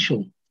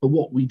potential for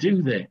what we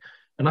do there.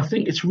 And I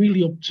think it's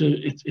really up to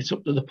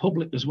the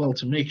public as well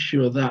to make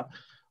sure that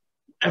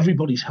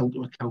everybody's held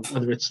to account,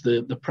 whether it's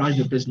the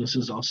private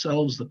businesses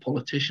ourselves, the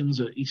politicians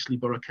at Eastleigh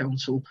Borough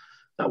Council,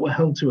 that we're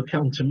held to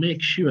account to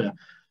make sure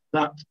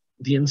that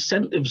the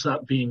incentives that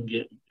are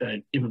being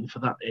given for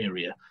that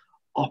area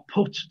are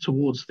put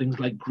towards things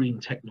like green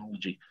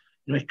technology.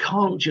 You know, it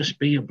can't just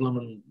be a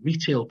blooming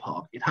retail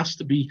park. It has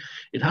to be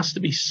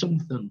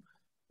something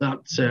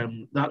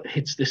that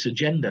hits this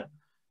agenda.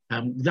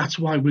 That's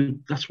why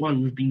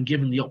we've been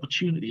given the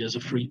opportunity as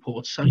a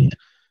Freeport site.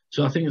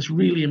 So I think it's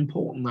really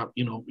important that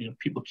you know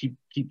people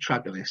keep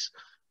track of this,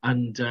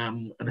 and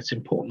it's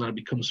important that it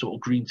becomes sort of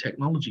green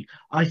technology.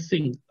 I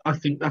think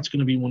that's going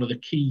to be one of the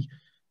key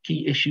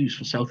issues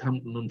for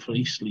Southampton and for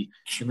Eastleigh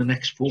in the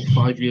next 4 or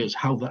 5 years,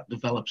 how that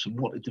develops and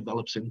what it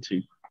develops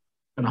into.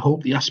 And I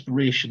hope the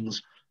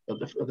aspirations at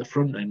the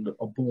front end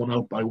are borne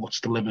out by what's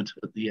delivered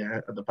at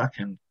the back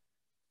end.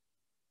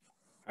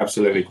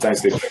 Absolutely, thanks,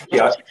 Steve.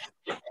 Yeah,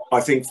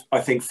 I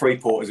think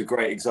Freeport is a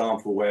great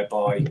example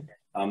whereby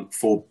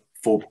for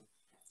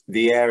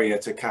the area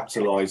to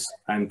capitalise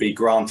and be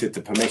granted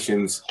the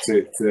permissions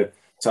to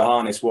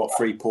harness what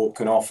Freeport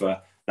can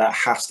offer, that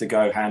has to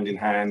go hand in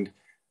hand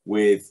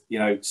with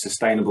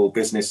sustainable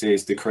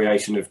businesses, the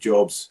creation of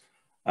jobs,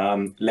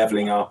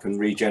 levelling up and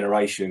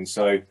regeneration.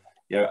 So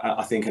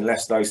I think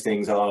unless those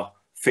things are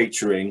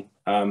featuring,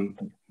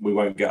 we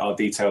won't get our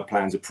detailed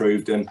plans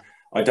approved, and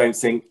I don't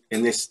think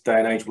in this day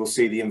and age we'll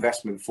see the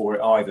investment for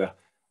it either.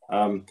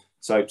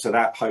 So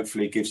that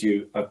hopefully gives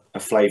you a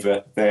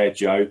flavour there,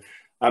 Joe.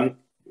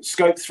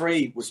 Scope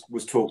 3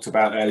 was talked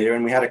about earlier,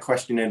 and we had a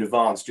question in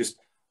advance just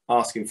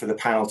asking for the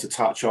panel to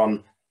touch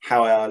on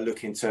how they are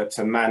looking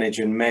to manage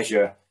and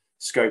measure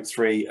Scope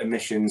 3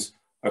 emissions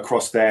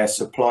across their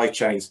supply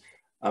chains.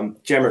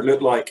 Gemma, it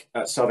looked like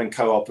at Southern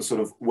Co-op are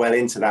sort of well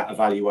into that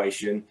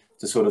evaluation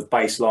to sort of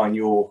baseline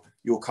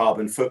your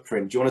carbon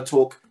footprint. Do you want to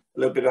talk a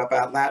little bit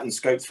about that and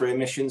Scope 3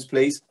 emissions,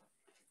 please?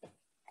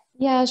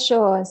 Yeah,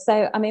 sure.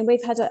 So, I mean,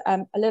 we've had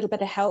a little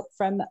bit of help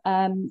from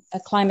a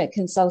climate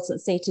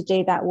consultancy to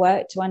do that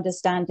work, to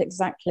understand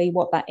exactly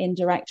what that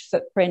indirect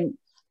footprint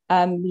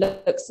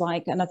looks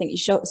like. And I think you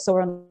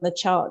saw on the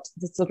chart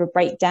the sort of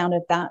breakdown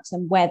of that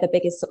and where the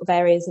biggest sort of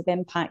areas of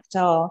impact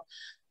are.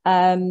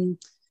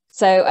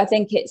 So I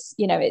think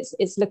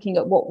it's looking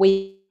at what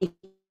we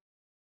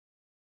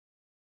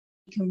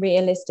can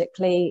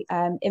realistically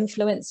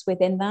influence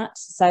within that.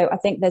 So I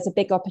think there's a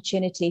big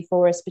opportunity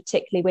for us,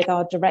 particularly with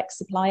our direct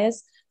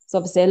suppliers. So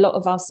obviously a lot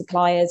of our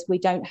suppliers we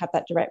don't have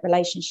that direct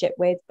relationship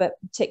with, but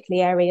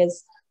particularly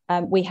areas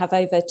we have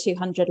over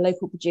 200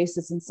 local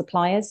producers and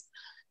suppliers.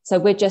 So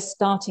we're just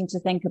starting to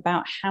think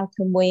about how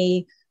can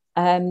we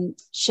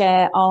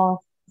share our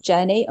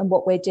journey and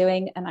what we're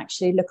doing, and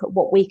actually look at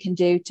what we can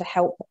do to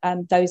help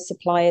those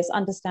suppliers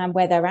understand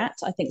where they're at.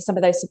 I think some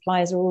of those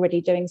suppliers are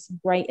already doing some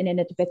great and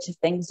innovative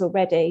things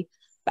already,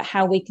 but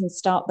how we can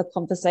start the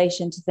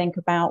conversation to think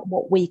about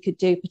what we could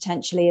do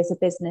potentially as a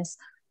business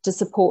to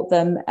support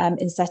them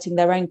in setting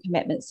their own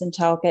commitments and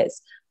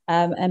targets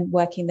and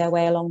working their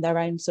way along their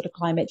own sort of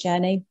climate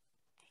journey.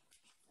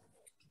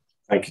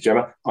 Thank you,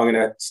 Gemma. I'm going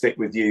to stick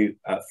with you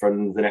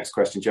from the next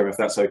question, Gemma, if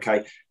that's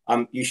okay.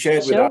 You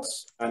shared with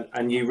us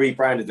and you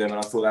rebranded them, and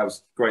I thought that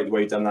was great the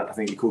way you've done that. I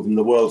think you called them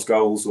the world's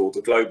goals or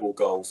the global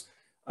goals.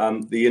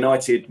 The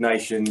United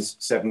Nations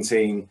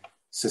 17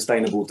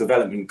 Sustainable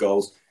Development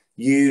Goals.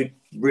 You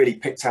really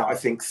picked out, I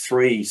think,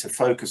 3 to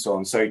focus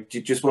on. So do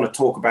you just want to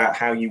talk about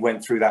how you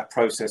went through that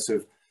process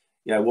of,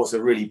 you know, what's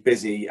a really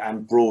busy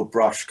and broad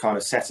brush kind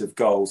of set of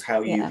goals,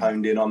 how you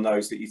honed in on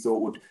those that you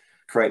thought would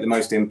create the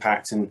most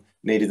impact and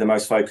needed the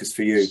most focus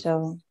for you?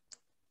 Sure.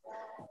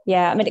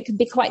 Yeah, I mean, it can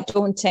be quite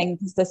daunting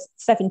because there's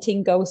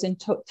 17 goals in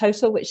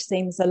total, which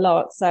seems a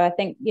lot. So I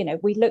think, you know,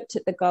 we looked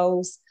at the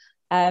goals.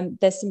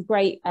 There's some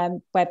great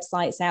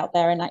websites out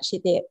there, and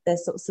actually the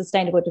sort of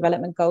Sustainable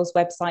Development Goals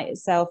website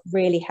itself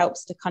really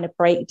helps to kind of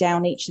break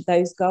down each of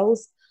those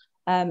goals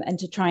and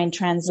to try and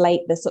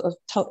translate the sort of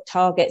top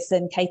targets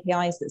and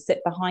KPIs that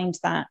sit behind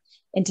that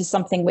into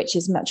something which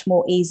is much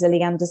more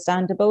easily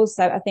understandable.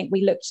 So I think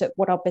we looked at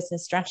what our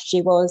business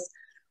strategy was,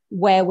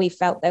 where we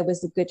felt there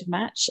was a good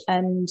match.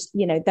 And,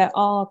 you know, there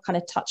are kind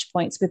of touch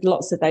points with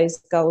lots of those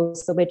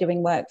goals. So we're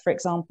doing work, for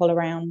example,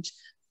 around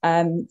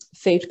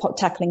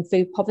tackling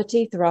food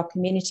poverty through our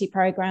community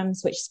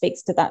programs, which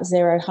speaks to that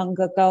zero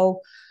hunger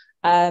goal.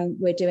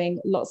 We're doing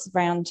lots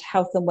around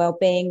health and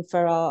well-being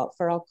for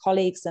our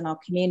colleagues and our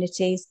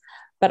communities.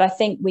 But I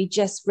think we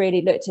just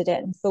really looked at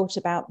it and thought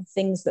about the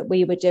things that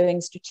we were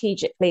doing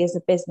strategically as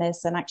a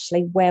business and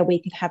actually where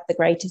we could have the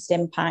greatest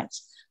impact.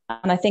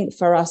 And I think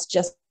for us,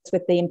 just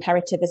with the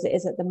imperative as it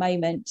is at the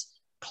moment,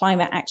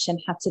 climate action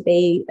had to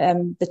be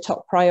the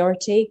top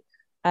priority.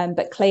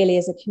 But clearly,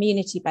 as a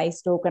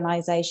community-based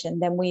organisation,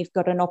 then we've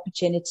got an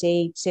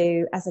opportunity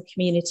to, as a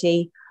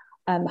community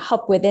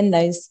hub within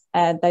those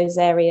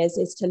areas,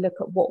 is to look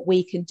at what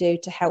we can do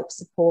to help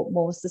support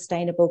more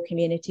sustainable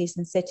communities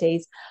and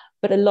cities.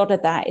 But a lot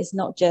of that is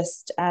not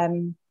just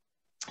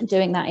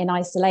doing that in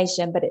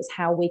isolation, but it's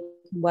how we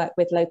can work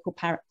with local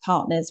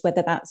partners,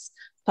 whether that's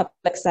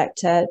public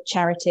sector,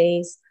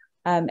 charities,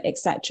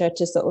 etc.,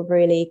 to sort of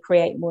really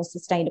create more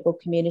sustainable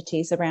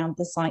communities around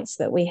the sites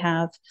that we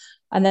have.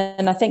 And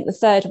then I think the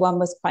third one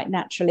was quite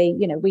naturally,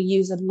 you know, we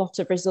use a lot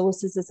of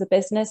resources as a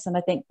business. And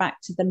I think back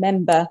to the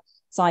member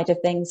side of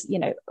things, you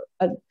know,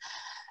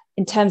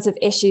 in terms of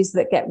issues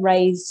that get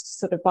raised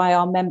sort of by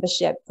our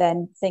membership,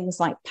 then things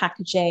like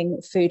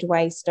packaging, food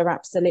waste are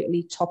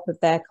absolutely top of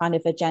their kind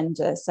of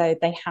agenda. So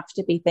they have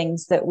to be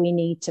things that we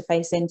need to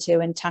face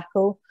into and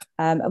tackle.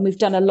 And we've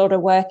done a lot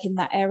of work in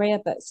that area,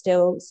 but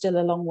still a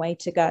long way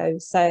to go.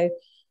 So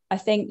I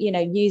think, you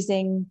know,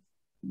 using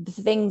the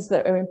things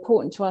that are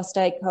important to our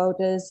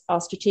stakeholders,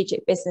 our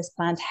strategic business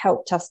plan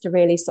helped us to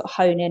really sort of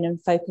hone in and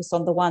focus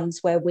on the ones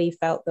where we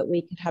felt that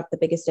we could have the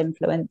biggest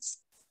influence.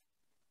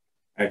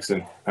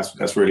 Excellent.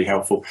 That's really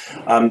helpful.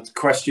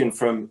 Question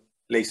from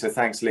Lisa.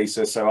 Thanks,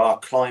 Lisa. So our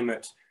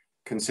climate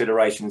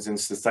considerations and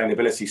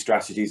sustainability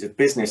strategies of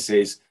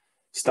businesses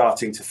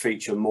starting to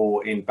feature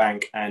more in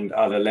bank and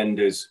other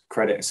lenders'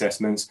 credit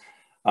assessments.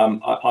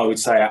 I would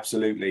say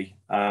absolutely.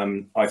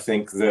 I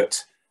think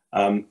that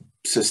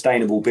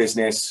sustainable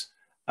business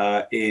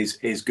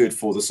is good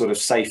for the sort of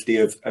safety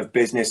of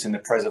business and the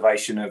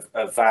preservation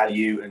of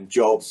value and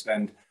jobs.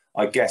 And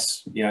I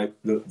guess, you know,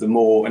 the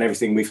more, and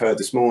everything we've heard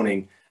this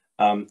morning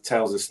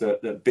tells us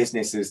that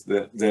businesses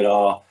that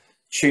are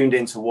tuned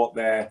into what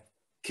their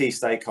key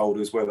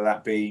stakeholders, whether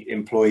that be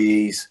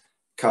employees,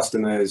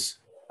 customers,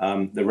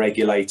 the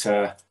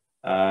regulator,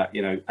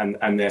 you know,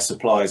 and their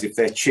suppliers, if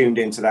they're tuned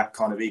into that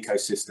kind of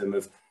ecosystem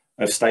of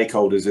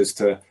stakeholders as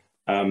to,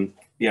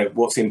 you know,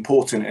 what's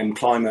important, and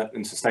climate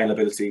and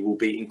sustainability will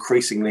be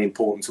increasingly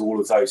important to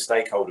all of those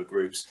stakeholder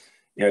groups.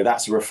 You know,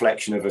 that's a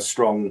reflection of a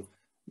strong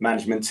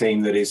management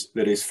team that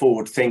is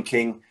forward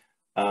thinking.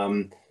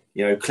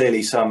 You know,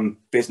 clearly some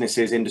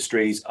businesses,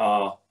 industries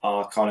are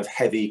kind of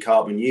heavy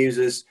carbon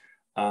users.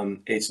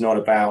 It's not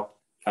about,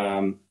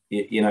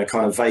 you know,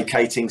 kind of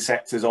vacating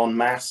sectors en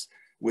masse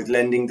with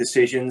lending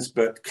decisions,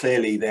 but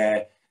clearly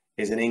there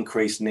is an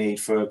increased need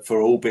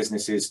for all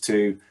businesses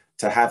to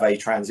have a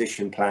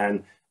transition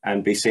plan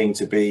and be seen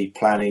to be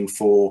planning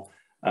for,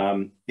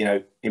 you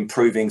know,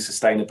 improving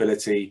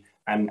sustainability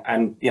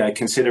and, you know,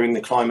 considering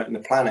the climate and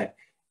the planet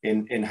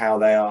in how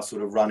they are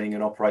sort of running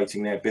and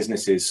operating their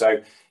businesses.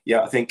 So,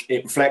 yeah, I think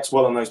it reflects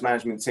well on those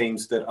management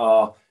teams that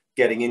are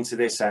getting into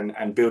this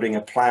and building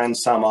a plan.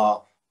 Some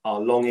are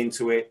long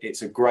into it.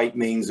 It's a great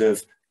means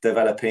of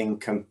developing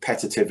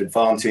competitive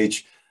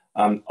advantage.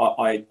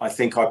 I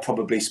think I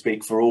probably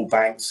speak for all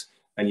banks,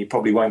 and you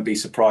probably won't be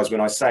surprised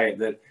when I say it,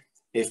 that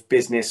if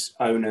business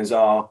owners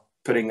are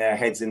putting their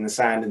heads in the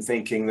sand and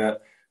thinking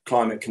that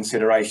climate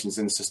considerations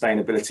and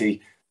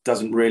sustainability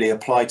doesn't really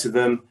apply to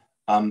them,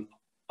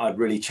 I'd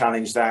really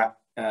challenge that.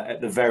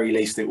 At the very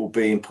least, it will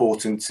be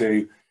important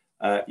to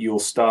your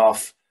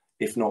staff,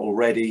 if not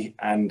already,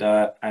 and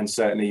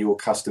certainly your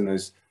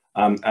customers.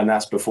 And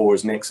that's before,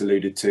 as Nick's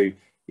alluded to,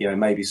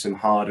 maybe some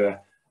harder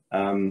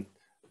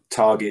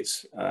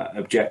targets,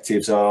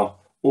 objectives are,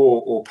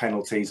 or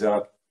penalties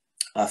are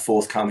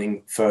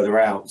forthcoming further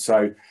out.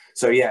 So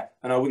yeah,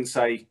 and I wouldn't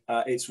say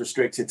it's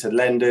restricted to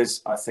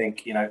lenders. I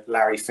think,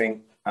 Larry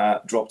Fink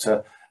dropped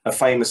a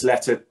famous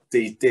letter,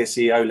 the Dear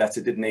CEO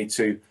letter, didn't he,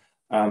 to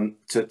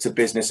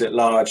business at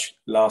large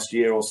last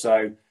year or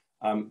so,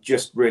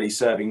 just really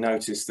serving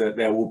notice that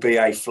there will be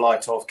a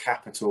flight of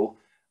capital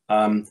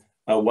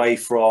away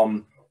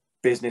from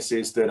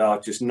businesses that are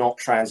just not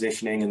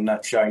transitioning and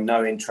not showing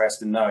no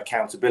interest and no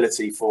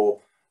accountability for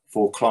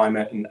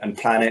climate and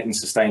planet and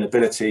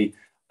sustainability,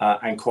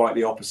 and quite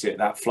the opposite,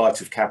 that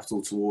flight of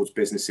capital towards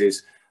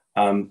businesses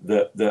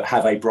that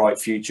have a bright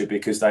future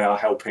because they are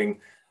helping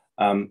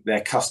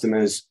their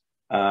customers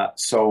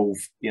solve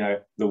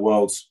the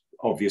world's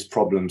obvious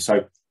problems.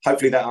 So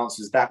hopefully that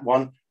answers that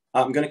one.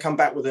 I'm going to come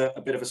back with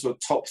a bit of a sort of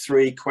top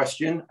 3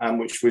 question,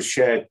 which was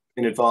shared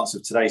in advance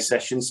of today's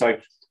session. So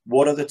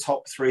what are the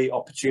top 3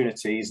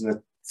 opportunities and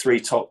the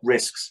 3 top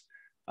risks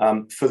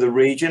for the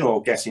region,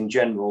 or I guess in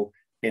general,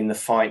 in the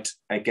fight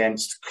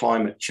against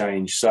climate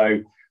change?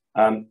 So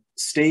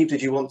Steve,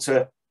 did you want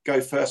to go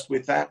first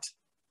with that?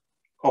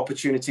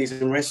 Opportunities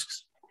and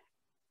risks?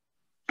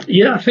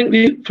 Yeah, I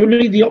think for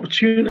me the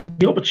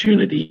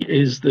opportunity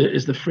is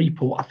the free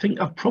port. I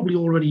think I've probably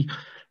already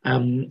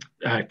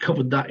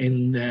covered that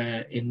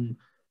in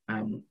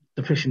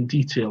sufficient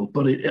detail,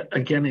 but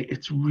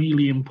it's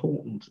really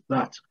important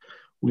that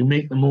we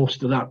make the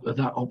most of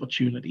that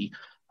opportunity,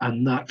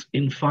 and that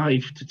in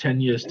 5 to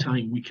 10 years'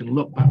 time we can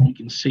look back, we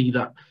can see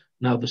that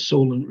now the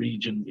Solent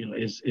region,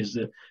 is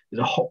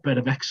a hotbed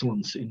of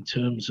excellence in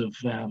terms of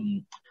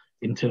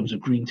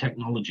green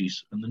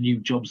technologies and the new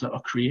jobs that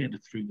are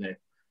created through there.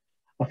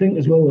 I think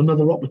as well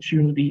another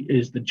opportunity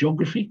is the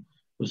geography,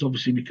 was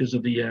obviously because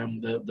of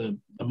the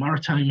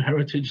maritime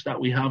heritage that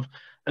we have,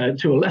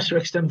 to a lesser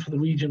extent for the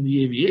region,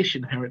 the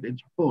aviation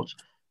heritage, but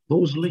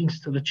those links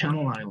to the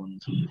Channel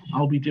Islands.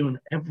 I'll be doing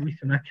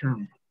everything I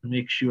can to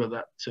make sure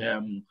that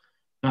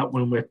that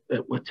when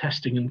we're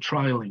testing and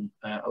trialing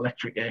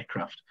electric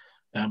aircraft,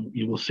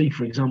 you will see,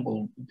 for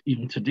example,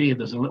 even today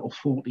there's a little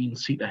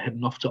 14-seater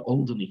heading off to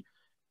Alderney.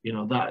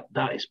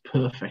 That is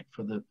perfect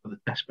for the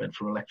test bed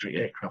for electric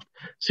aircraft.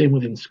 Same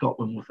within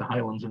Scotland with the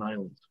Highlands and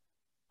Islands.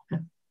 Yeah.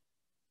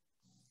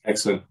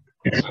 Excellent.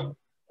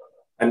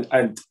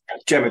 And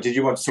Gemma, did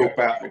you want to talk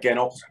about, again,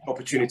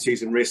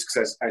 opportunities and risks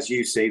as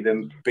you see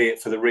them, be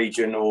it for the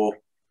region or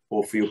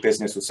for your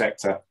business or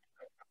sector?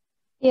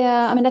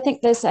 Yeah, I mean, I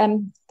think there's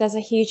a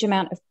huge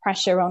amount of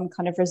pressure on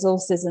kind of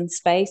resources and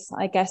space,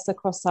 I guess,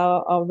 across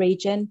our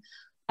region.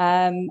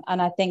 And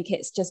I think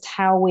it's just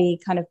how we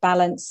kind of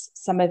balance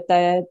some of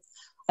I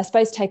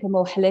suppose, take a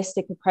more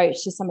holistic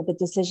approach to some of the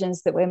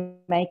decisions that we're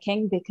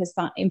making, because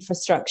that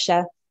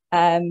infrastructure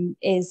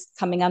is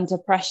coming under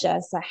pressure.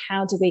 So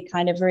how do we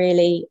kind of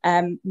really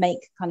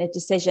make kind of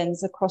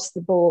decisions across the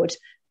board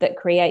that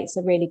creates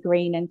a really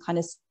green and kind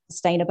of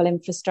sustainable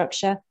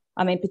infrastructure?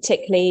 I mean,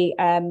 particularly,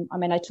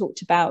 I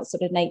talked about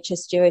sort of nature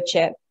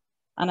stewardship,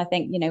 and I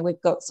think,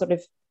 we've got sort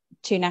of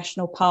 2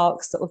 national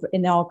parks sort of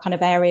in our kind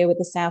of area with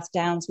the South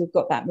Downs. We've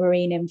got that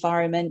marine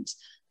environment,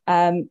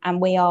 and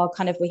we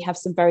have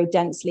some very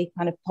densely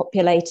kind of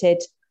populated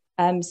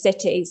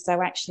cities.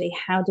 So actually,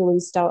 how do we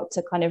start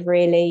to kind of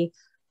really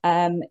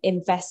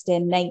invest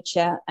in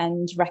nature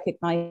and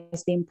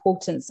recognise the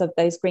importance of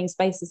those green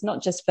spaces,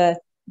 not just for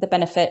the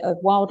benefit of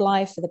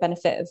wildlife, for the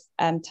benefit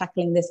of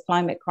tackling this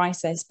climate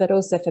crisis, but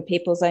also for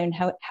people's own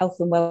health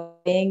and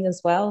well-being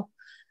as well.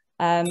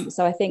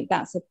 So I think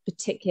that's a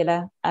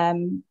particular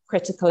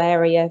critical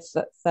area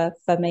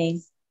for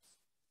me.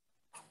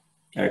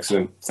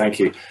 Excellent, thank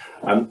you.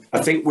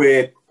 I think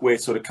we're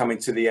sort of coming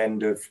to the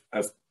end of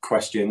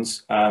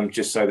questions,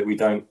 just so that we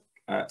don't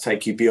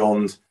take you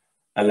beyond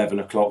 11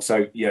 o'clock.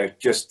 So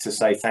just to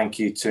say thank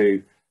you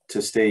to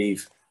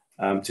Steve,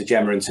 to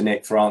Gemma and to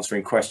Nick for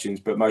answering questions,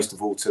 but most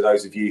of all to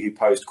those of you who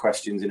posed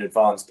questions in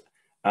advance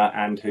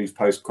and who've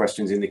posed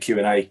questions in the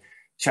Q&A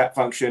chat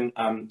function.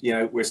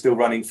 We're still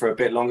running for a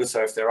bit longer,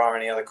 so if there are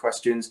any other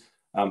questions,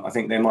 I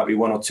think there might be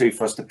 1 or 2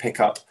 for us to pick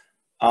up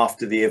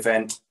after the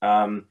event,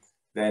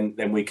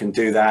 then we can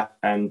do that.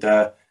 And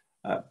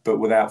but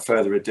without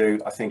further ado,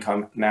 I think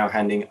I'm now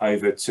handing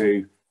over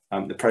to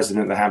the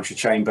President of the Hampshire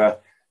Chamber,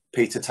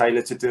 Peter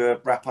Taylor, to do a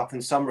wrap up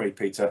and summary.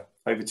 Peter,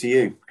 over to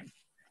you.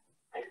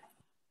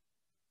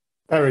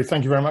 Barry,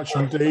 thank you very much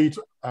indeed.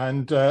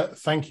 And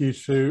thank you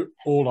to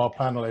all our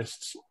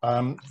panelists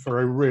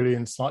for a really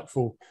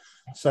insightful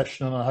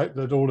session. And I hope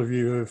that all of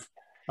you have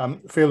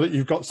feel that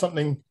you've got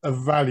something of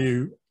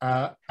value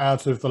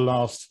out of the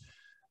last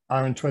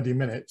hour and 20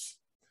 minutes.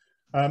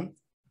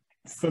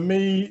 For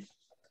me,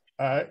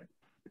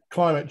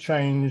 climate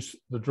change,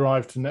 the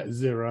drive to net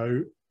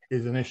zero,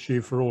 is an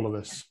issue for all of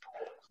us.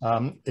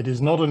 It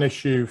is not an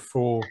issue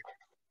for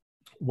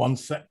one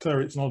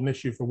sector. It's not an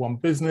issue for one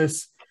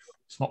business.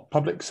 It's not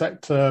public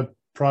sector,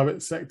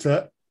 private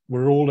sector,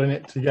 we're all in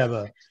it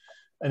together.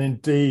 And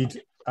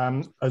indeed,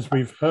 as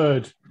we've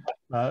heard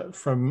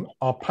from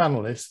our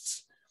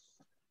panelists,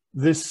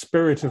 this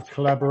spirit of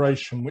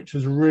collaboration, which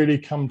has really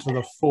come to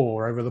the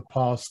fore over the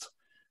past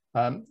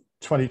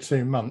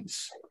 22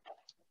 months,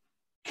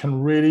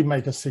 can really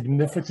make a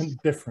significant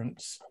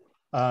difference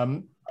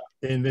in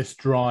this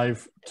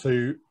drive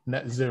to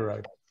net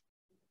zero.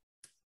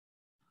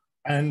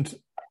 And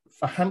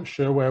for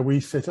Hampshire, where we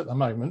sit at the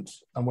moment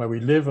and where we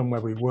live and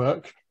where we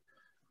work,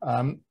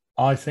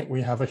 I think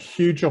we have a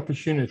huge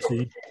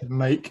opportunity to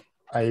make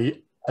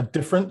a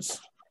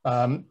difference,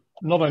 not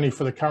only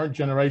for the current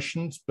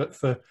generations, but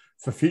for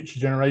future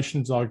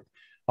generations, our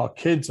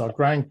kids, our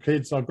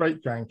grandkids, our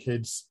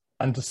great-grandkids,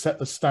 and to set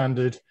the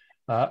standard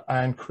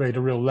and create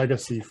a real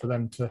legacy for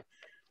them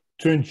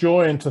to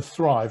enjoy and to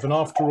thrive. And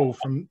after all,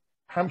 from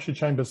Hampshire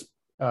Chamber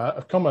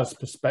of Commerce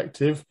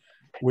perspective,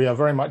 we are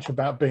very much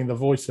about being the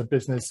voice of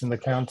business in the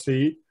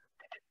county,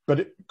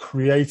 but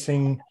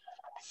creating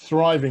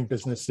thriving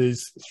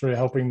businesses through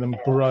helping them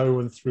grow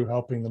and through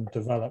helping them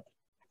develop.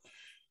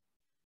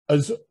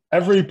 As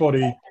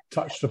everybody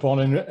touched upon,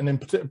 and in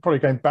particular, probably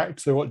going back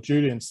to what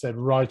Julian said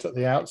right at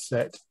the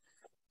outset,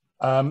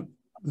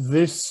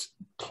 this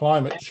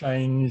climate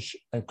change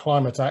and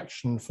climate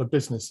action for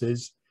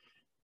businesses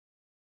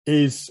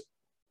is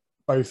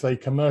both a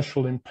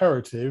commercial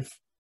imperative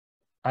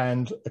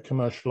and a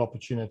commercial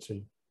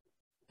opportunity.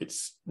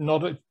 It's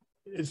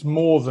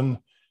more than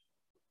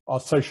our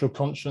social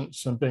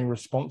conscience and being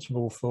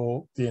responsible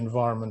for the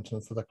environment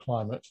and for the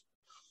climate.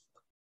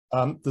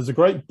 There's a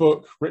great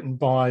book written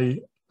by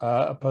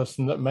a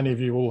person that many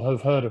of you all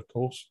have heard, of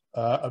course,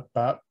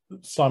 about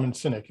Simon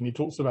Sinek, and he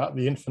talks about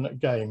the infinite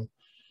game.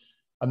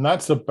 And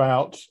that's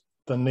about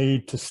the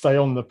need to stay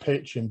on the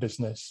pitch in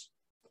business.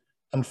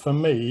 And for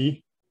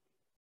me,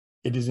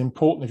 it is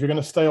important, if you're going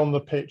to stay on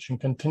the pitch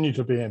and continue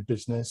to be in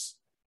business,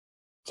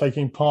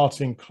 taking part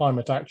in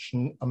climate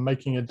action and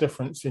making a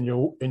difference in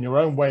your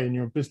own way in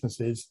your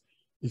businesses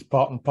is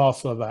part and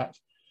parcel of that.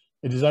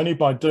 It is only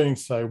by doing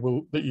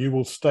so that you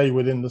will stay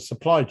within the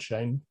supply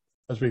chain,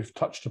 as we've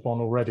touched upon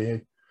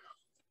already,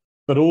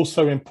 but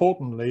also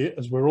importantly,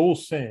 as we're all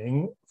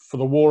seeing, for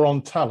the war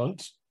on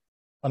talent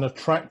and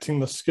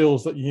attracting the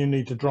skills that you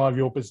need to drive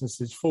your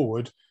businesses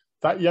forward,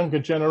 that younger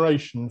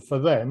generation, for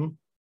them,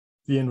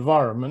 the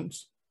environment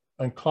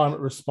and climate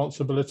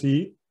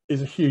responsibility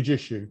is a huge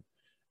issue.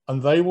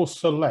 And they will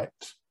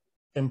select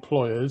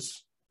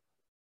employers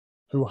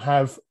who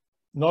have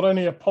not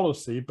only a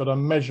policy, but a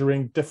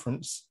measuring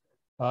difference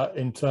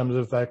in terms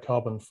of their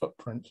carbon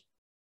footprint.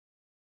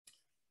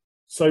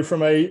 So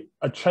from a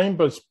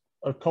Chambers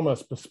of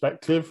Commerce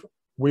perspective,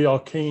 we are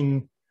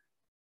keen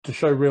to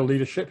show real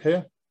leadership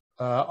here.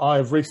 I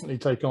have recently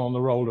taken on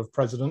the role of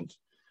president,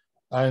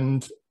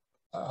 and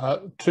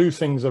two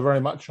things are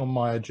very much on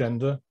my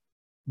agenda.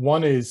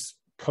 One is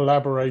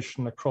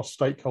collaboration across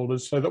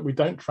stakeholders so that we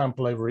don't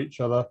trample over each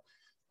other.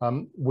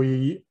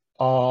 We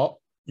are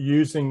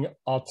using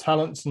our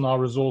talents and our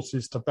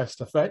resources to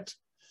best effect,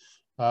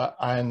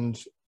 and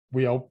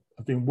we have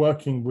been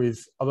working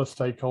with other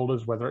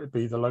stakeholders, whether it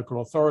be the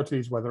local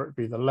authorities, whether it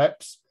be the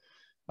LEPs,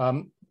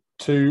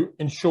 to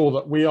ensure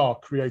that we are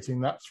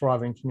creating that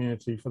thriving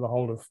community for the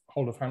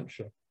whole of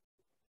Hampshire.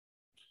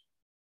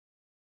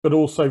 But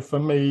also for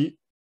me,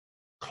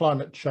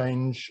 climate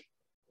change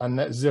and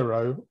net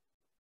zero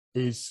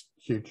is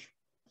huge.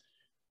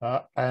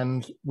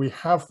 And we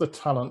have the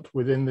talent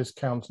within this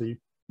county,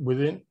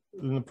 within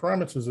the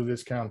parameters of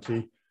this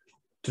county,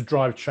 to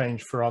drive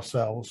change for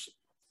ourselves.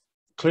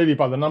 Clearly,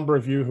 by the number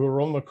of you who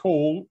are on the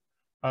call,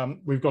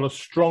 we've got a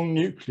strong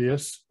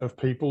nucleus of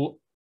people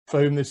for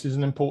whom this is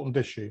an important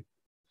issue.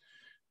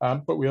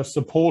 But we are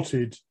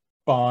supported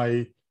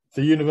by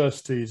the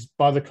universities,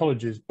 by the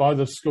colleges, by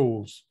the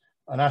schools.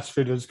 And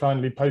Astrid has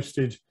kindly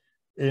posted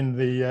in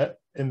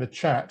the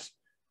chat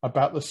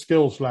about the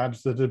skills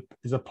labs that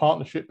is a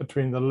partnership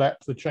between the LEP,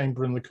 the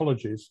Chamber and the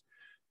colleges,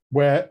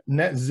 where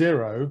net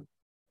zero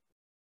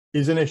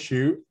is an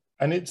issue,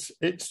 and it's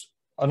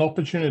an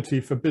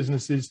opportunity for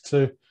businesses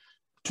to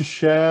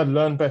share,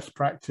 learn best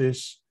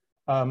practice,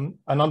 and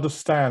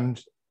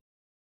understand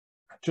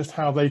just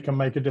how they can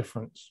make a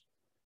difference.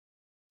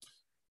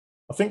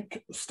 I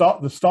think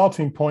the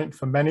starting point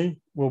for many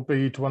will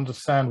be to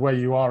understand where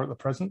you are at the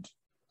present.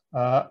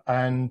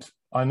 And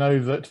I know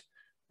that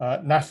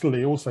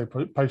Natalie also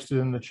posted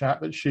in the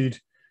chat that she'd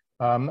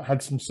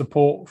had some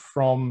support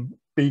from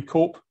B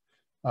Corp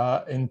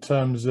in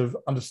terms of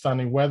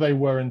understanding where they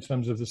were in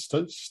terms of the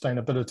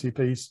sustainability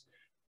piece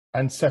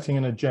and setting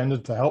an agenda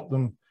to help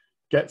them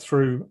get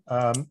through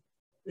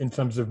in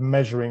terms of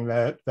measuring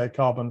their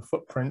carbon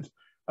footprint,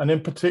 and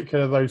in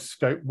particular those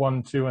scope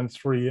 1, 2 and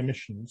 3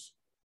 emissions.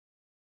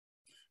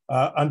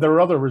 And there are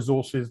other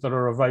resources that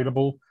are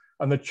available,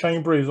 and the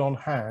Chamber is on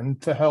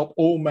hand to help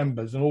all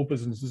members and all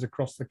businesses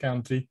across the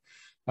county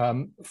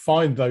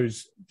find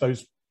those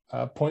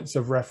points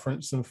of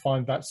reference and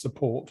find that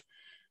support.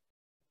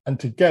 And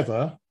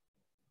together,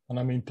 and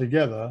I mean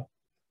together,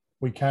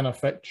 we can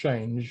affect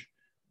change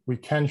we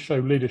can show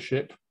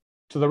leadership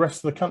to the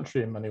rest of the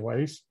country in many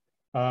ways.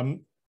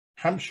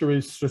 Hampshire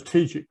is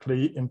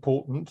strategically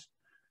important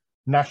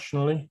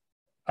nationally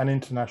and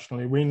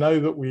internationally. We know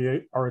that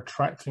we are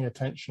attracting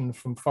attention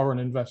from foreign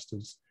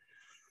investors.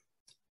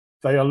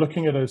 They are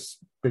looking at us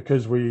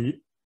because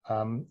we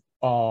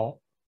are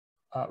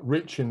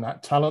rich in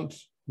that talent.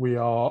 We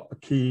are a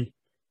key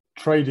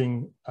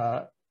trading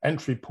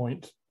entry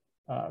point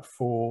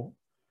for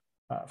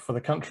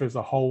the country as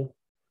a whole.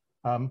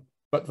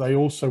 But they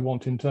also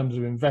want, in terms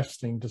of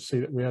investing, to see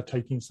that we are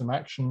taking some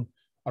action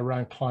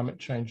around climate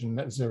change and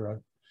net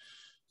zero.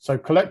 So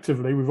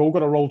collectively, we've all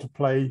got a role to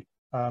play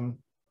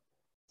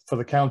for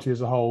the county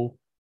as a whole.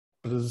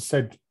 But as I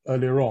said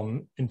earlier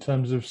on, in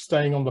terms of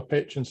staying on the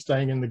pitch and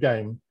staying in the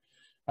game,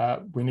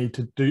 we need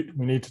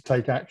to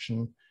take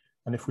action.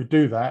 And if we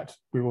do that,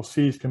 we will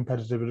seize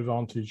competitive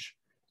advantage.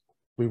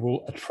 We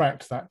will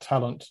attract that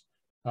talent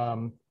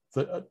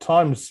that at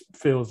times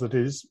feels that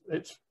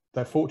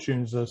their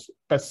fortunes are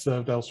best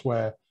served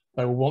elsewhere.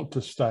 They will want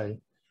to stay,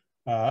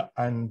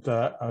 and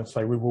I would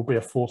say we will be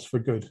a force for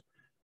good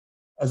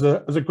as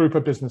a group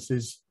of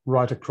businesses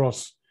right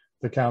across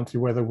the county,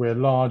 whether we're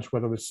large,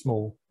 whether we're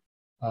small,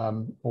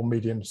 or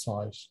medium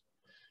size.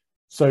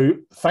 So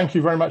thank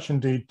you very much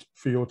indeed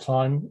for your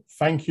time.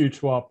 Thank you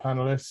to our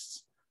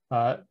panelists,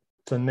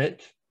 to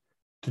Nick,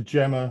 to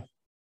Gemma,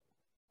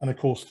 and of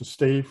course to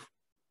Steve.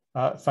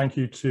 Thank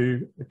you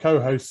to the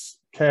co-hosts,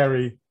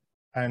 Carey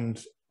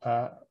and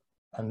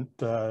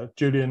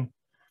Julian,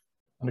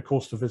 and of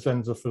course to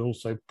Vissensa for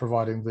also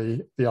providing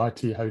the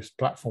IT host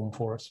platform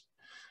for us.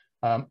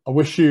 I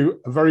wish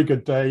you a very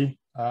good day.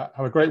 Have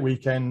a great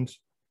weekend,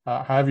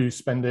 however you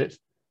spend it,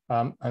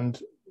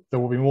 and there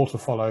will be more to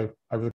follow over the